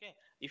 Okay,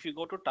 if you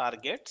go to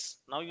targets,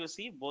 now you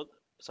see both,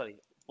 sorry,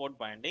 port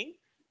binding,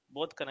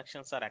 both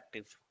connections are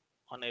active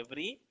on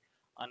every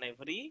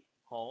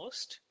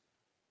host.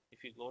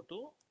 If you go to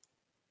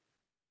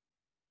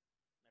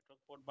network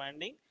port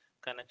binding,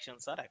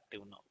 connections are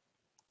active now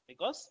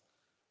because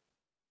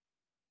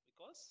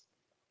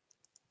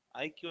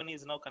IQN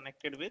is now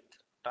connected with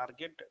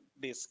target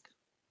disk.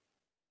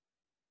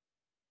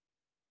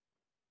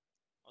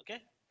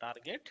 Okay,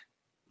 target,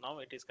 now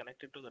it is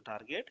connected to the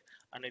target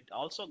and it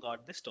also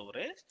got the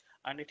storage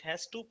and it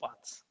has two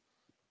paths,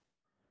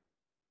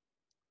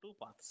 two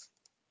paths,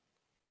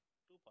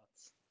 two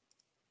paths.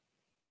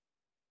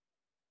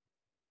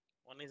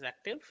 One is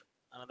active,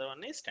 another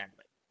one is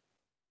standby.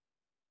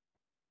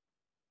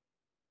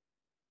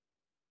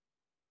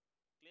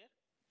 Clear?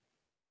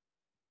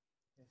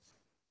 Yes.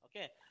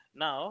 Okay,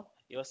 now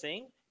you're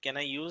saying Can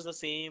I use the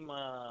same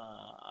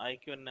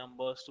IQN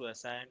numbers to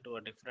assign to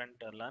a different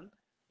LUN?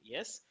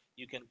 Yes,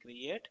 you can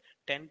create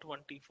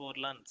 1024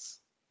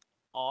 LUNs,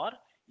 or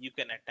you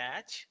can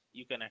attach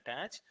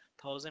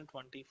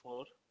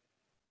 1024.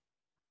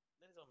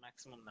 There is a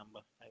maximum number.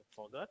 I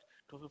forgot,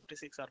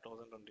 256 or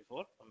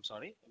 1024. I'm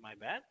sorry, my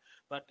bad.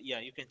 But yeah,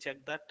 you can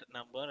check that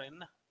number in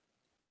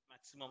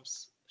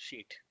maximums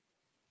sheet.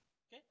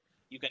 Okay,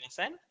 you can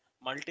assign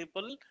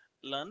multiple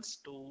LUNs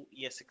to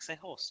a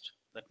host.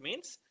 That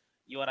means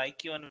your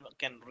IQ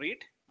can read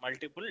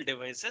multiple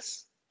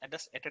devices at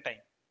a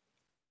time.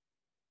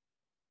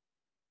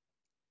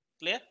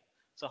 Clear?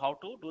 So how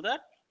to do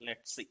that?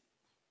 Let's see.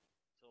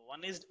 So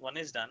one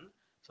is done.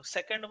 So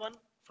second one,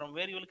 from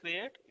where you will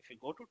create, if you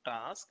go to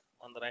task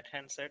on the right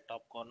hand side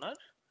top corner,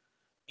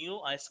 new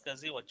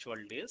iSCSI virtual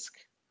disk.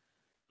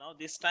 Now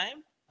this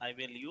time I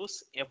will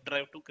use F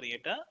drive to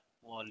create a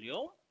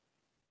volume.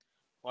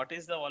 What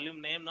is the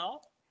volume name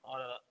now? Or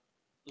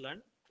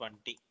learn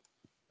 20.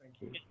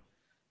 Okay.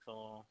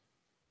 So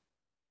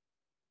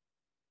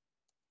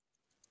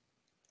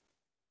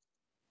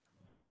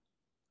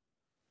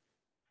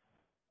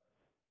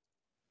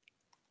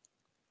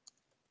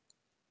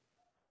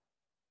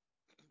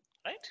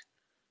right,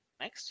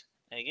 next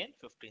again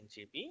 15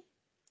 GB.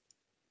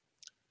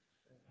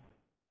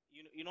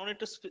 You don't need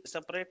to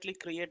separately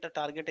create a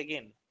target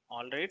again.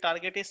 Already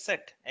target is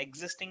set,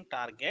 existing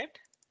target.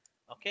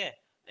 Okay,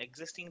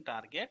 existing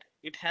target,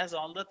 it has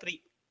all the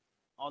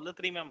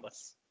three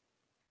members.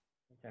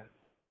 Yeah.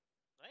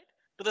 Right,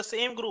 to the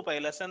same group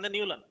I'll assign the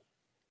new LUN.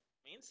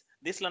 Means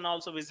this LUN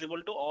also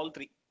visible to all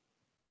three.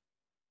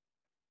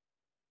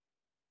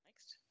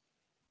 Next,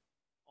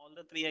 all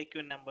the three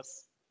IQ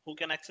numbers. Who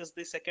can access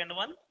the second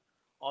one?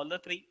 All the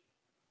three.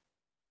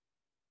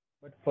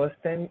 But first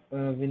time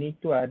we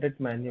need to add it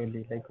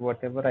manually, like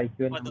whatever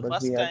IQN For the numbers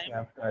first we time,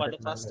 have to add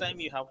it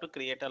manually. you have to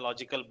create a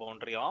logical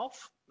boundary of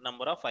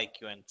number of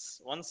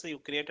IQNs. Once you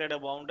created a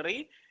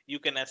boundary, you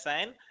can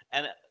assign,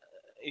 and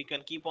you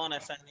can keep on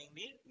assigning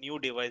the new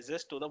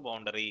devices to the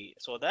boundary,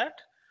 so that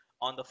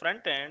on the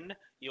front end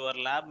your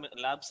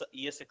lab's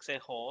ESXi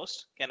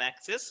host can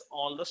access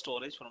all the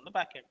storage from the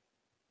backend.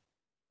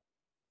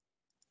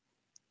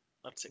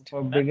 That's it.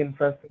 For Done. big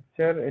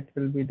infrastructure, it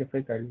will be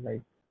difficult,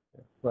 like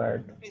to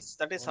add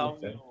That is all how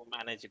of you them.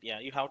 manage it. Yeah,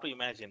 you have to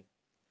imagine,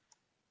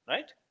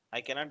 right?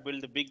 I cannot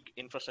build the big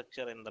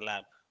infrastructure in the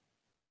lab.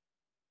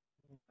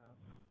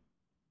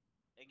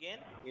 Again,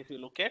 if you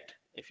look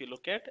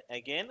at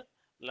again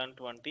learn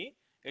 20,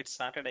 it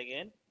started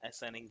again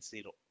assigning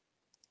 0.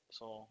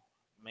 So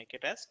make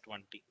it as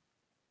 20.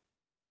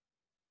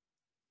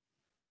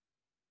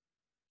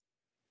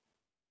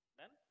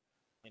 Then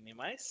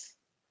minimize,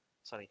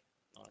 sorry,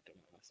 not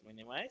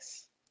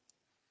minimize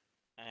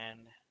and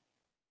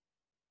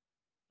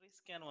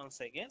rescan once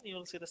again. You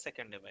will see the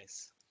second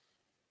device.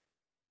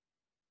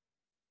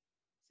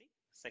 See,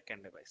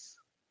 second device.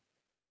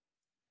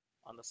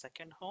 On the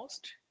second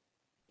host,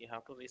 you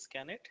have to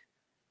rescan it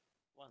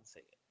once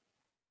again.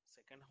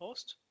 Second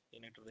host, you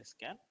need to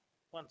rescan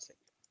once again.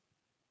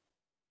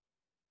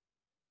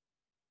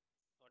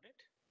 Got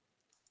it?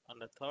 On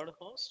the third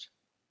host,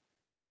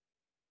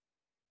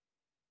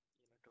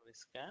 you need to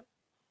rescan.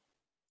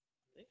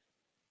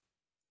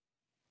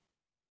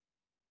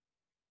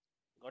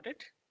 Got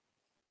it?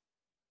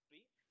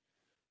 Three.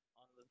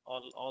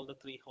 All the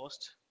three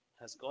hosts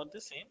has got the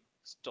same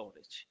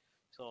storage.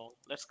 So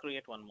let's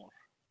create one more.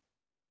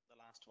 The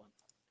last one.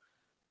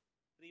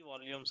 Three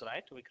volumes,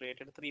 right? We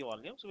created three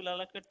volumes. We'll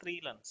allocate three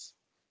LUNs.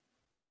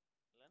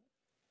 LUN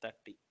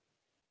 30.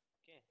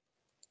 Okay.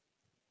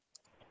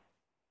 So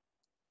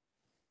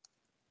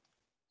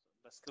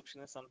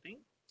description is something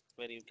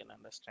where you can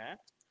understand.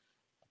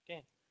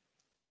 Okay.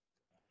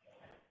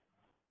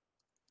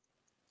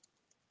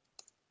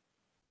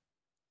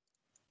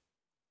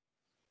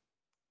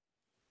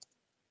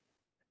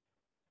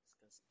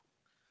 Discuss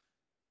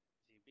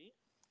GB,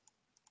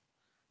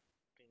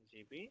 10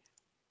 GB,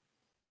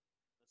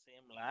 the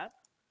same lab,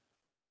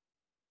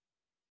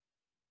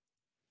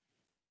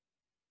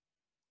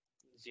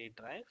 G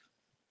drive.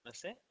 Let's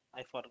say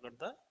I forgot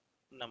the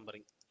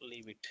numbering.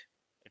 Leave it.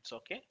 It's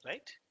okay,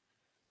 right?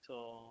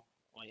 So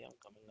I am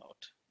coming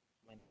out.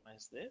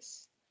 Minimize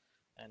this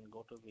and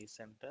go to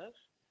vCenter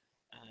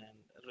and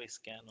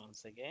rescan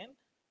once again.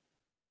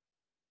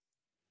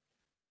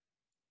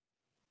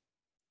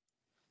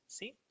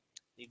 See,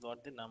 you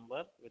got the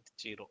number with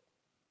 0.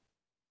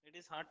 It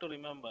is hard to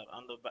remember.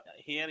 On the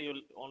here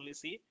you'll only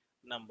see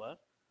number.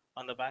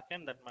 On the back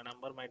end, that my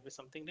number might be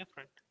something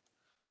different.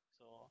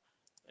 So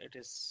it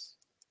is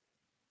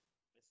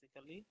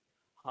basically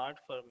hard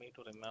for me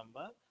to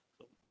remember.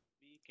 So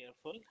be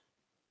careful.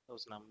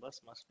 Those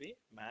numbers must be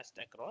matched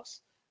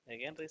across.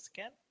 Again,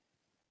 rescan.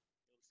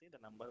 You'll see the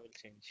number will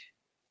change.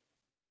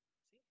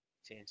 See,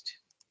 changed.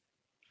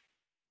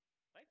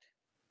 Right?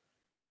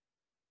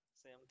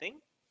 Same thing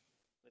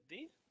with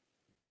the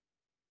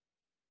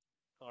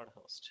third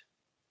host.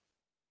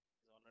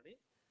 Is already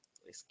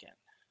rescan.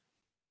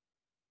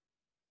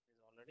 Is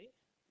already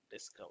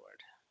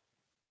discovered.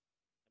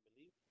 I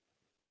believe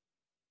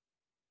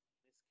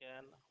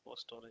Again,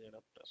 host storage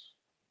adapter.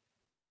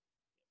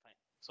 Fine.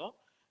 So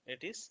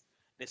it is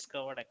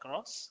discovered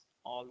across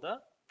all the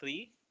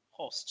three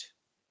hosts.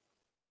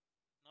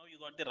 Now you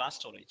got the raw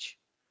storage.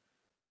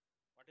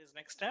 What is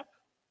next step?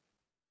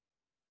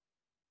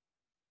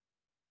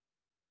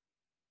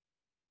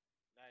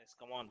 Guys,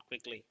 come on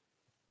quickly.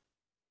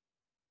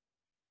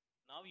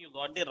 Now you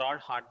got the raw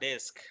hard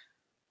disk.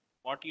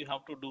 What you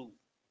have to do?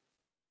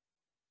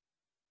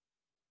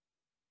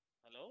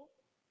 Hello?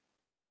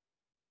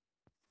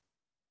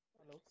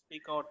 Hello.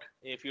 Speak out.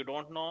 If you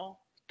don't know,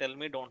 tell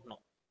me don't know.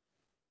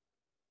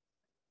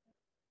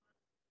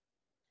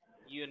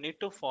 You need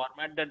to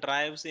format the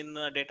drives in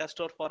data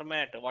store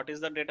format. What is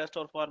the data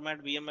store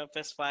format?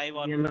 VMFS5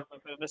 or VMF,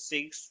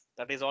 VMFS6?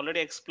 That is already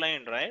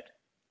explained, right?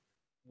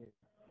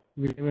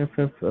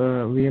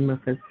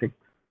 VMFS 6.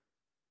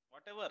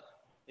 Whatever,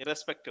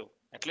 irrespective.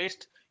 At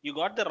least you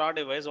got the raw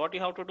device. What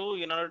you have to do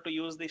in order to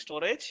use the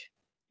storage?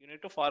 You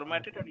need to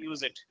format it and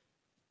use it.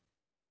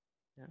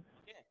 Yeah.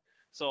 Okay.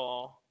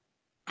 So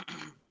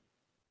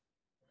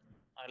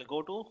I'll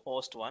go to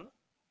host 1.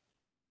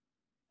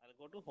 I'll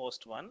go to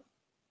host 1,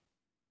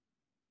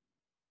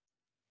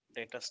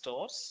 data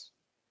stores,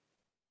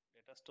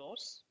 data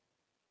stores,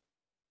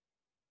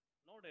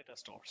 no data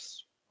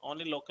stores.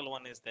 Only local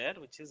one is there,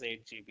 which is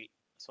 8 GB.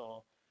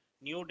 So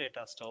new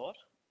data store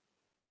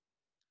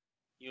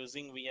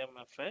using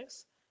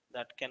VMFS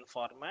that can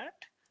format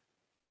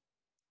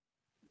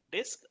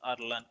disk or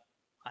LUN.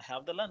 I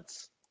have the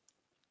LUNs.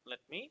 Let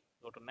me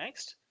go to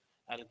next.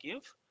 I'll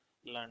give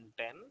LUN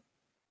 10.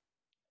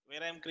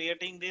 Where I'm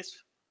creating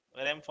this,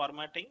 where I'm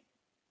formatting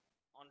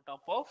on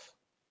top of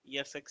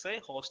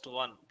ESXi host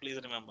 1. Please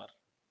remember.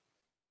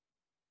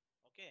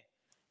 Okay.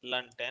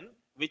 LUN 10.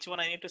 Which one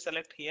I need to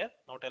select here?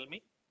 Now tell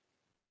me.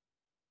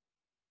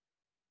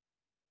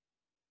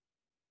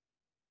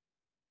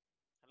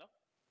 Hello?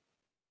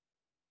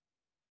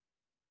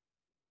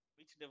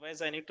 Which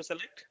device I need to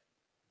select?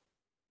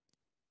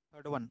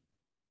 Third one.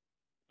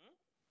 Hmm?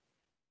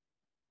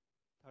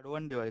 Third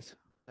one device.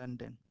 Then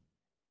 10.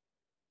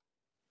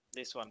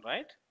 This one,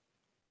 right?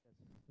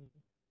 Yes.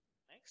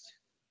 Next.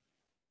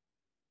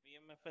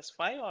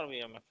 VMFS5 or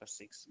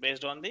VMFS6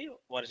 based on the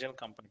version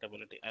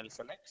compatibility. I'll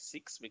select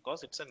 6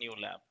 because it's a new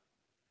lab.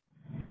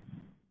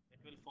 It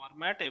will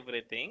format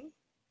everything.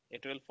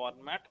 It will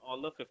format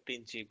all the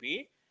 15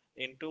 GB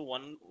into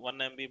 1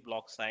 MB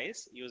block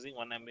size using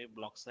 1 MB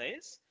block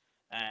size,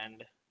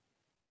 and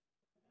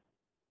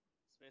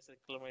space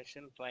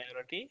reclamation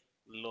priority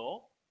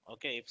low.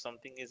 Okay, if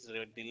something is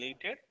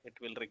deleted, it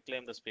will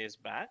reclaim the space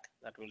back.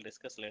 That we'll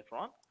discuss later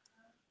on.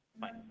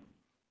 Fine.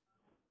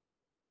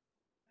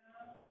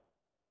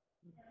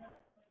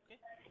 Okay.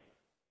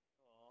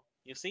 So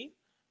you see,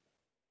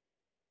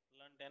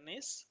 London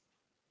is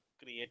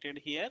created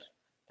here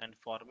and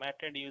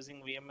formatted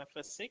using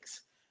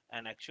VMFS6,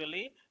 and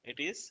actually it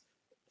is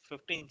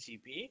 15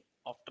 GB.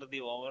 After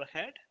the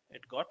overhead,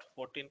 it got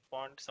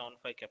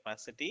 14.75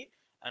 capacity,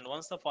 and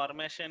once the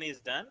formation is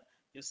done,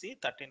 you see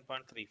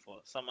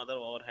 13.34. Some other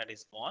overhead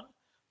is gone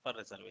for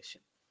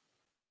reservation.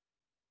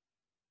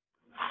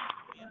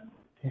 Clear?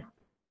 Okay.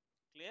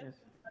 Clear?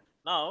 Yes.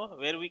 Now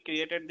where we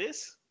created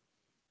this?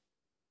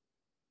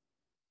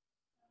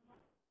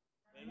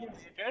 Where we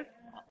created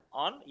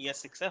on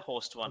ESXi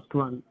host 1. Host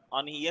 1.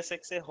 On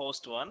ESXi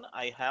host 1,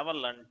 I have a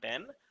LUN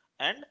 10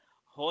 and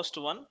host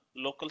 1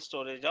 local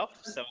storage of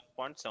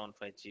 7.75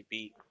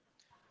 GB.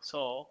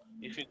 So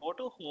if you go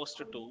to host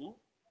 2,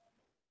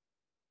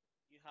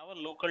 you have a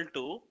local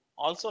 2,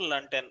 also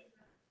LUN 10,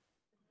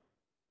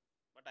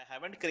 but I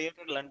haven't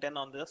created LUN 10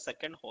 on the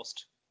second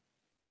host,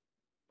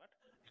 but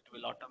it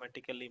will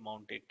automatically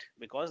mount it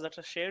because that's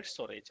a shared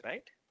storage,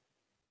 right?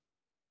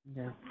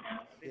 Yes.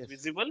 It is Yes.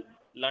 visible.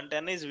 LUN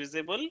 10 is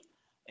visible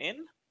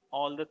in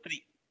all the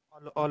three.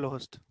 All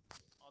host.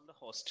 All the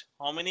host.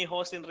 How many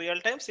hosts in real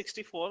time?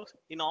 64.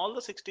 In all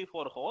the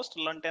 64 hosts,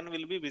 LUN 10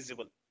 will be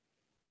visible.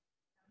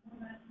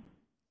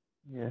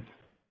 Yes.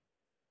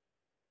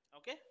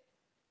 Okay.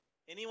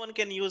 Anyone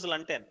can use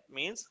LUN 10.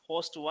 Means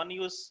host 1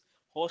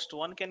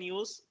 can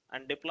use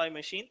and deploy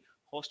machine.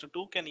 Host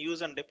 2 can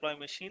use and deploy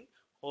machine.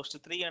 Host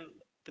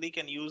 3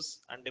 can use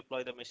and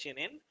deploy the machine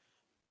in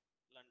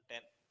LUN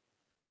 10.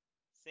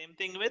 Same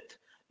thing with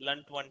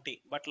LUN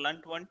 20. But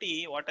LUN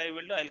 20, what I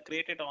will do, I'll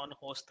create it on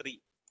host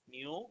 3.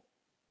 New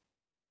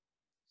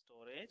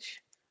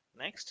storage.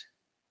 Next.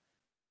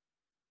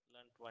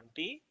 LUN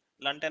 20.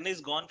 LUN 10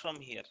 is gone from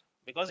here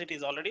because it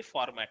is already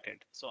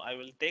formatted. So I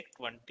will take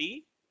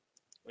 20,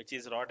 which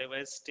is raw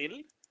device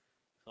still.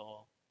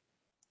 So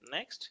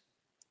next,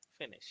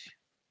 finish.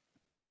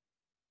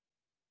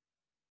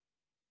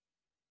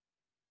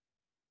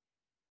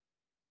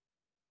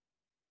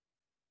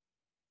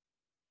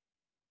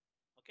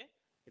 Okay,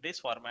 it is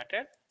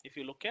formatted. If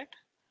you look at,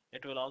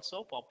 it will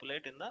also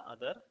populate in the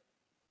other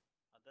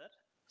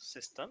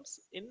systems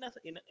in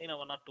a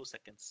 1 or 2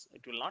 seconds.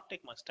 It will not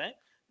take much time.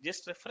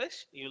 Just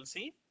refresh, you will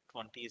see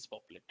 20 is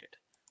populated.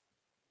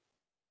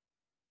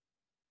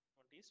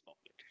 20 is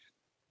populated.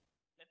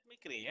 Let me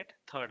create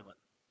third one.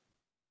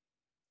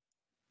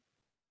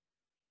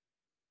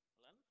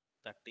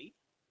 30.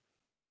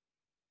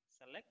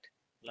 Select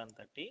LAN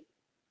 30.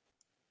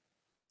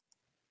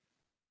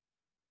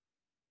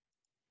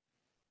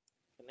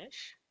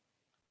 Finish.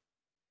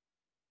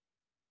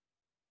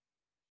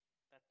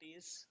 30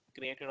 is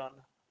created on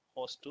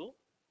host 2.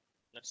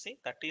 Let's see,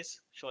 30 is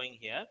showing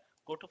here.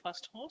 Go to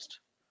first host.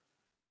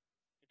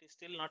 It is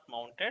still not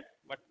mounted,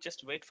 but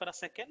just wait for a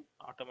second.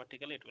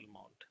 Automatically it will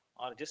mount.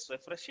 Or just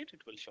refresh it,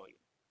 it will show you.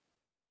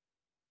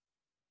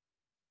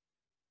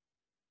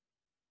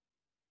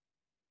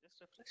 Just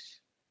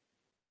refresh.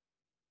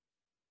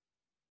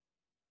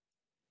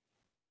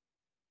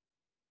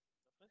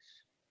 Refresh.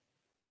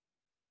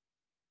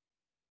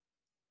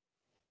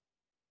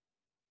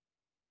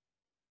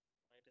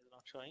 Why it is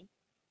not showing?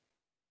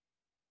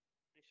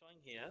 It is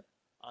showing here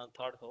on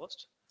third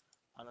host.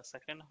 On the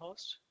second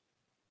host,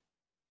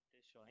 it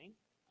is showing.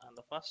 On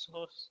the first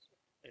host,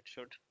 it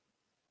should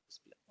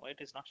display. Why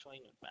it is not showing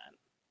it, man?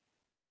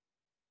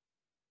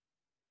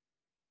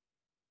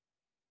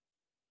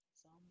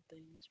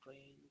 Something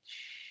strange.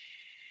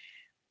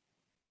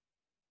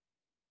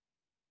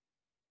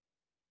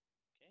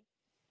 Okay.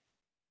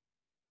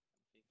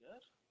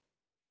 Configure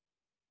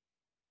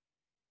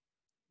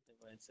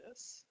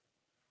devices.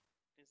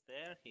 It is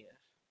there here.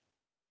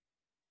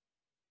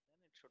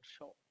 Then it should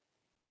show.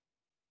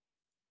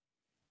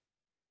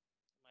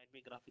 Might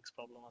be graphics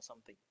problem or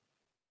something.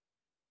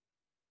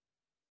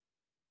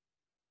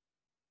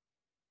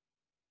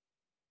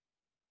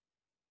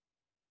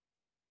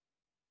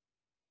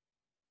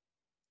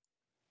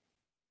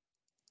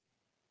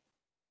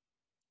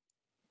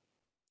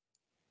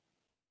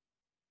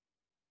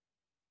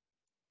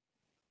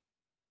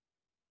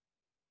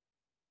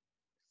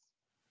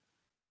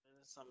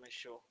 There is some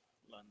issue.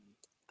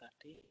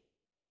 130.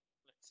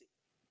 Let's see.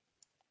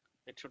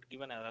 It should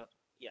give an error.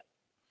 Yeah.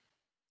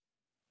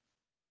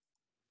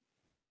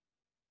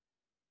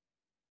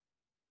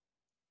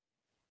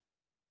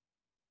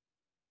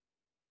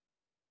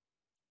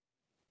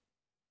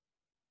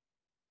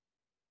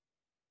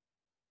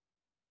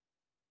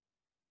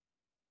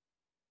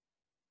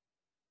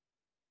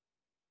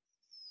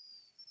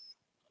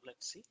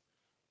 Let's see.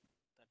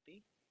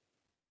 30.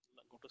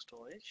 Go to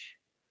storage.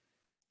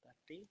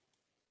 30.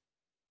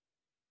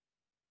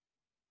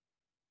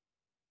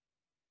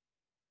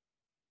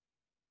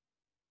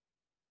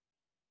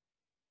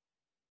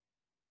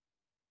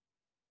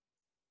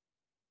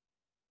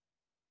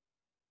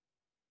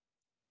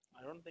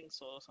 I don't think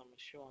so. Some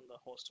issue on the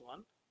host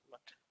one, but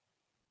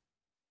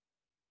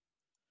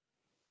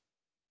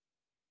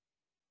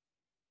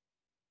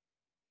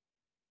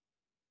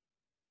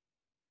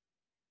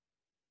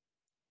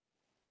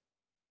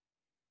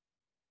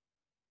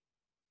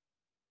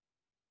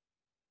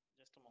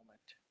just a moment.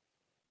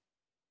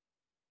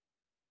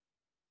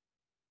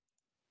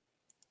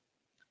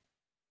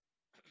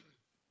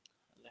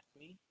 Let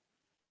me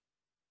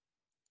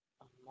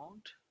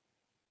unmount.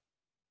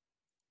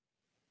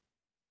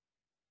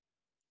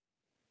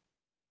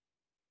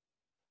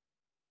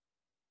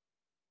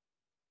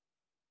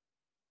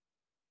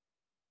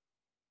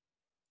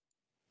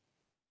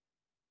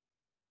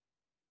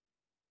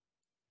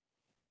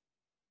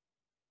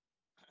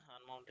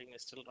 Unmounting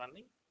is still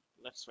running.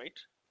 Let's wait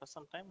for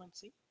some time and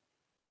see.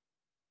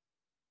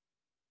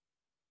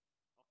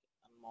 Okay,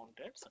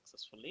 unmounted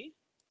successfully.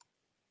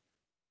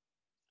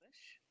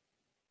 Fresh.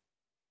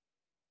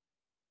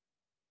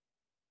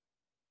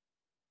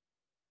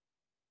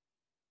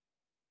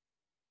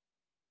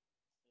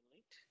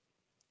 Delete.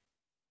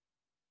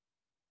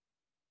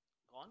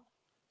 Gone.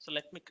 So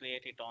let me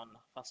create it on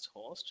first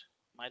host.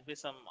 Might be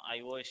some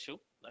IO issue.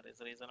 That is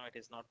the reason why it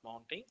is not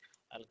mounting.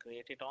 I'll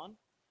create it on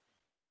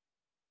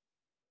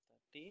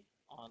 30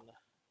 on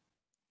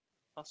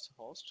first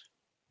host.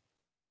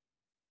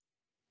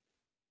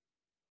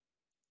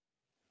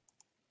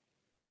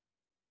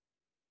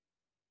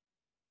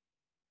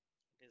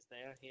 It is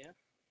there here.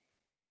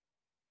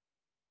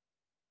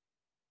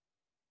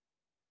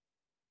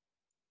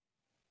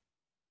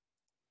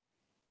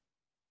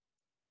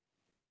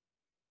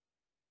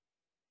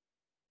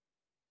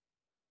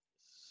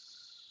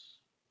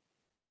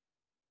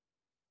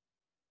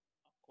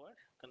 Awkward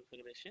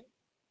configuration.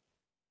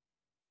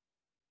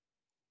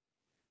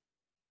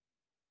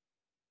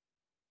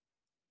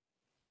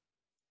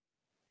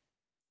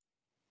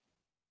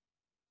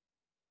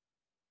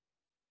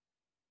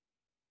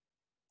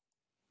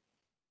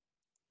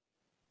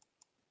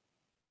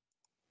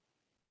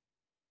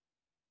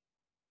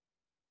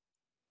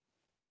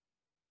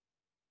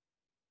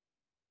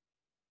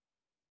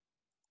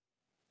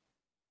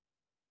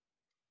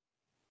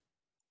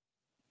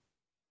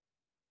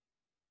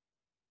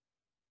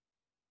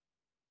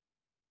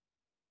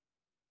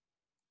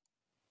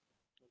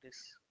 This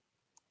is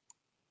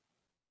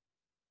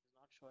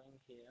not showing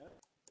here.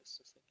 Just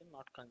a second,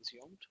 not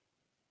consumed.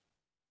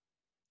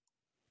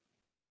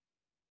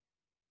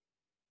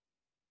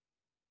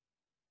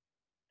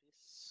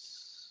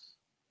 This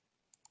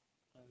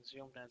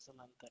consumed as a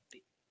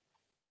 130.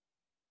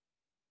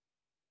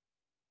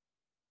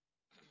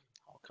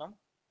 How come?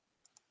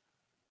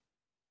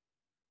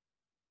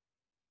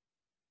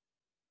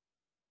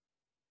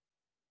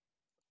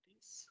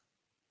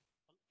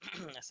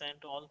 assign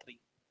to all three.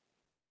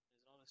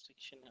 There's no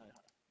restriction. I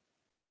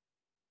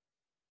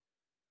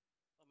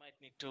might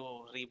need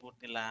to reboot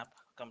the lab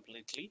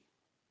completely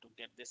to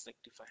get this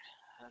rectified.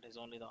 That is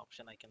only the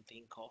option I can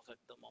think of at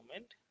the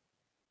moment.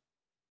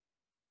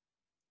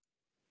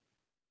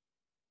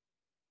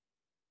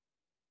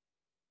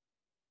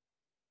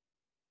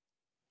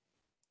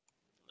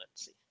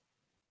 Let's see.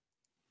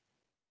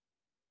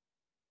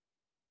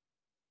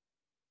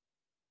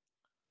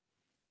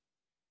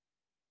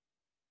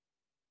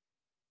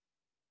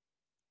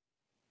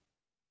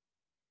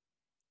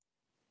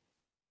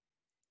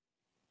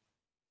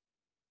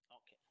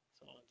 Okay,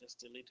 so I just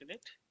deleted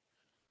it.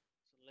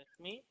 So let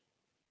me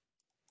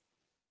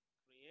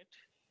create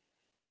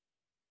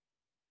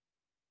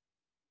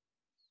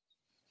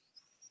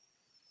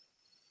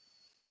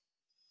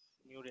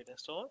new data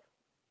store.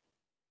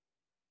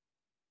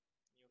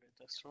 New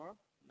data store.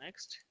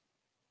 Next.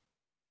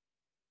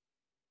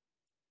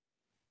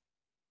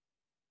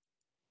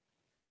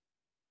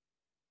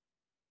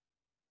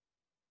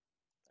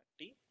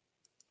 30.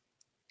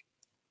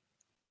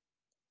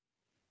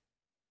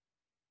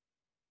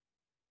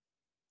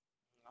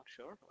 Not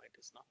sure why it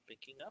is not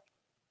picking up.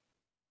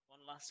 One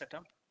last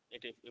attempt.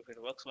 If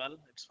it works well,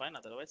 it's fine.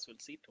 Otherwise, we'll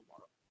see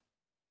tomorrow.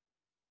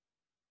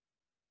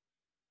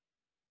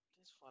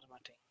 It is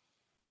formatting.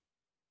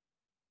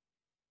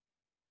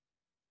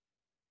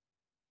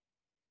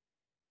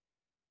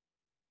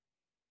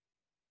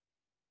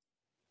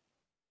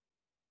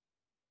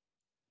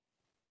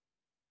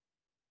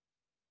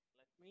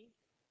 Let me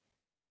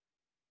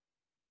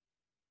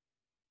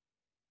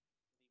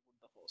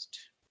reboot the host.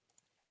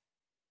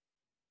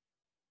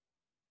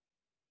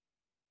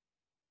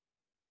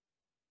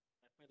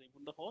 Let me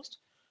reboot the host.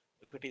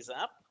 If it is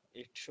up,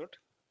 it should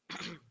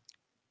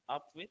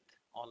up with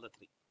all the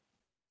three.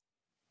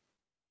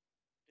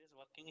 It is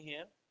working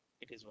here.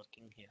 It is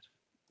working here.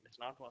 It is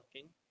not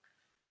working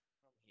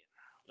from here.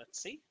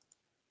 Let's see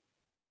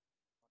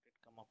what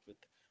it come up with.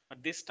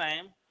 But this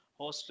time,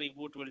 host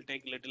reboot will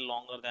take little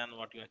longer than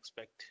what you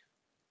expect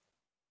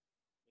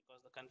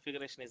because the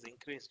configuration is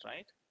increased,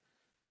 right?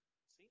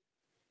 See.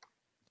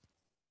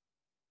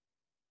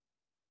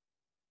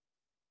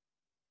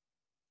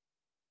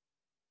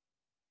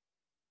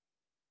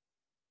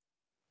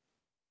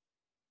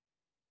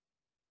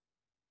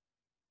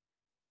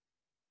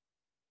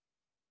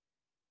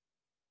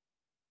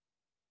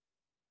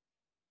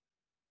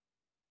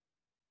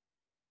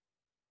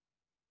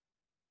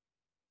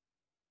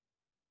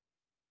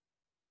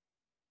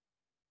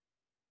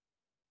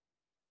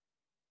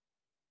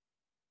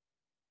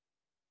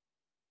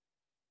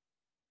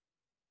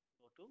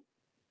 Go to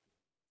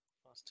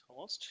first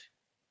host.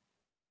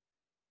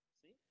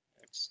 See,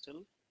 it's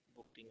still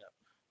booting up.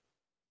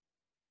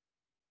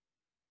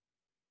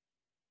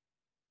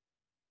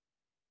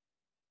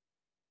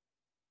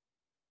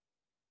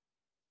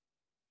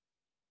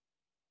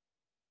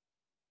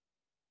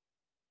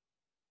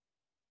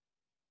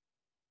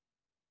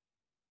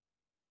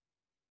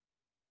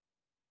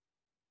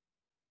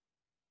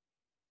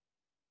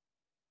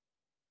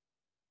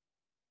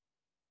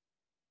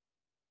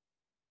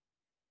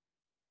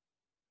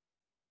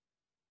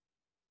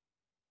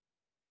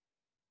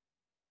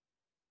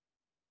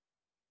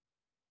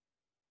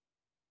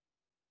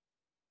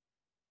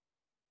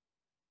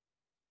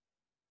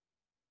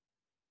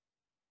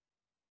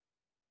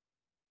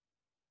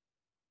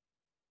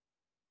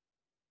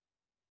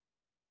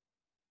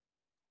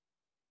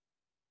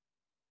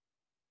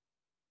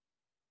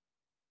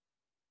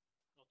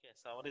 Okay,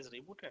 server is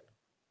rebooted.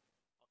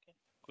 Okay,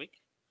 quick.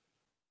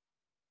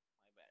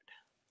 My bad.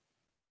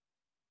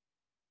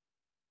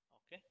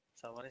 Okay,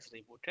 server is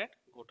rebooted.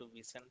 Go to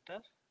vCenter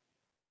and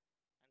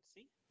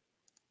see.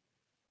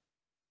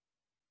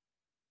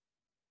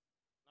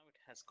 Now it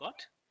has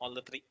got all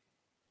the three.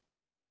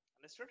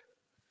 Understood?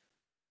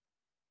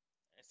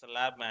 It's a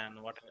lab, man.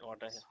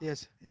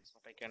 Yes.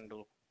 What I can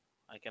do?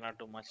 I cannot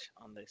do much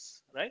on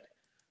this, right?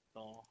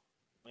 So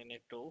we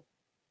need to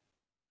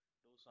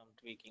do some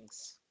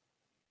tweakings.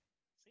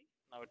 See,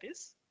 now it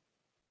is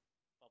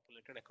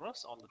populated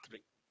across all the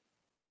three.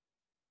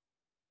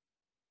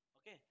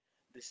 Okay,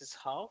 this is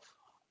how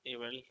you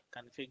will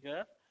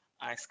configure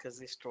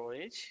iSCSI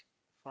storage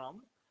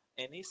from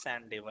any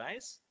SAN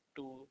device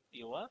to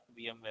your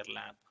VMware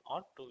lab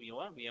or to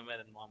your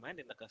VMware environment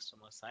in the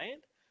customer side.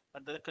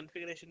 But the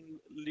configuration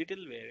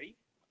little vary.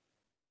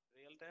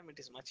 Real time, it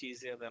is much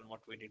easier than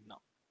what we did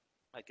now,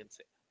 I can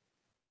say.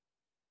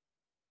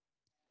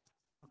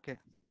 Okay.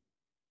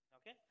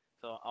 Okay,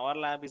 so our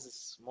lab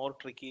is more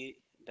tricky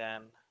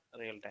than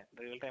real time.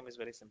 Real time is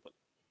very simple.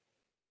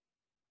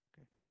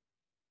 Okay.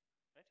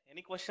 Right?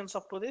 Any questions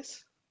up to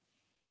this?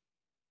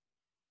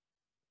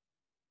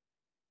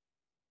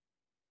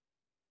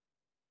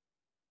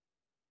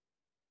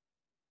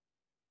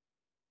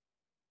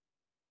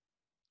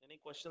 Any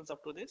questions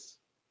up to this?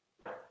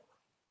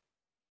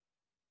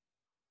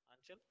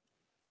 Anchal?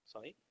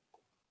 Sorry.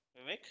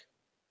 Vivek?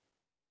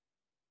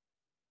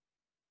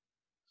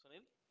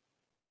 Sunil?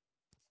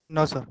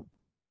 No, sir.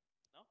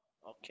 No?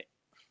 Okay.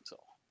 So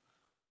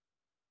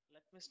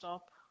let Let me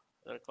stop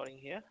the recording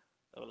here.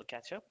 I will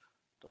catch up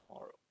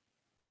tomorrow.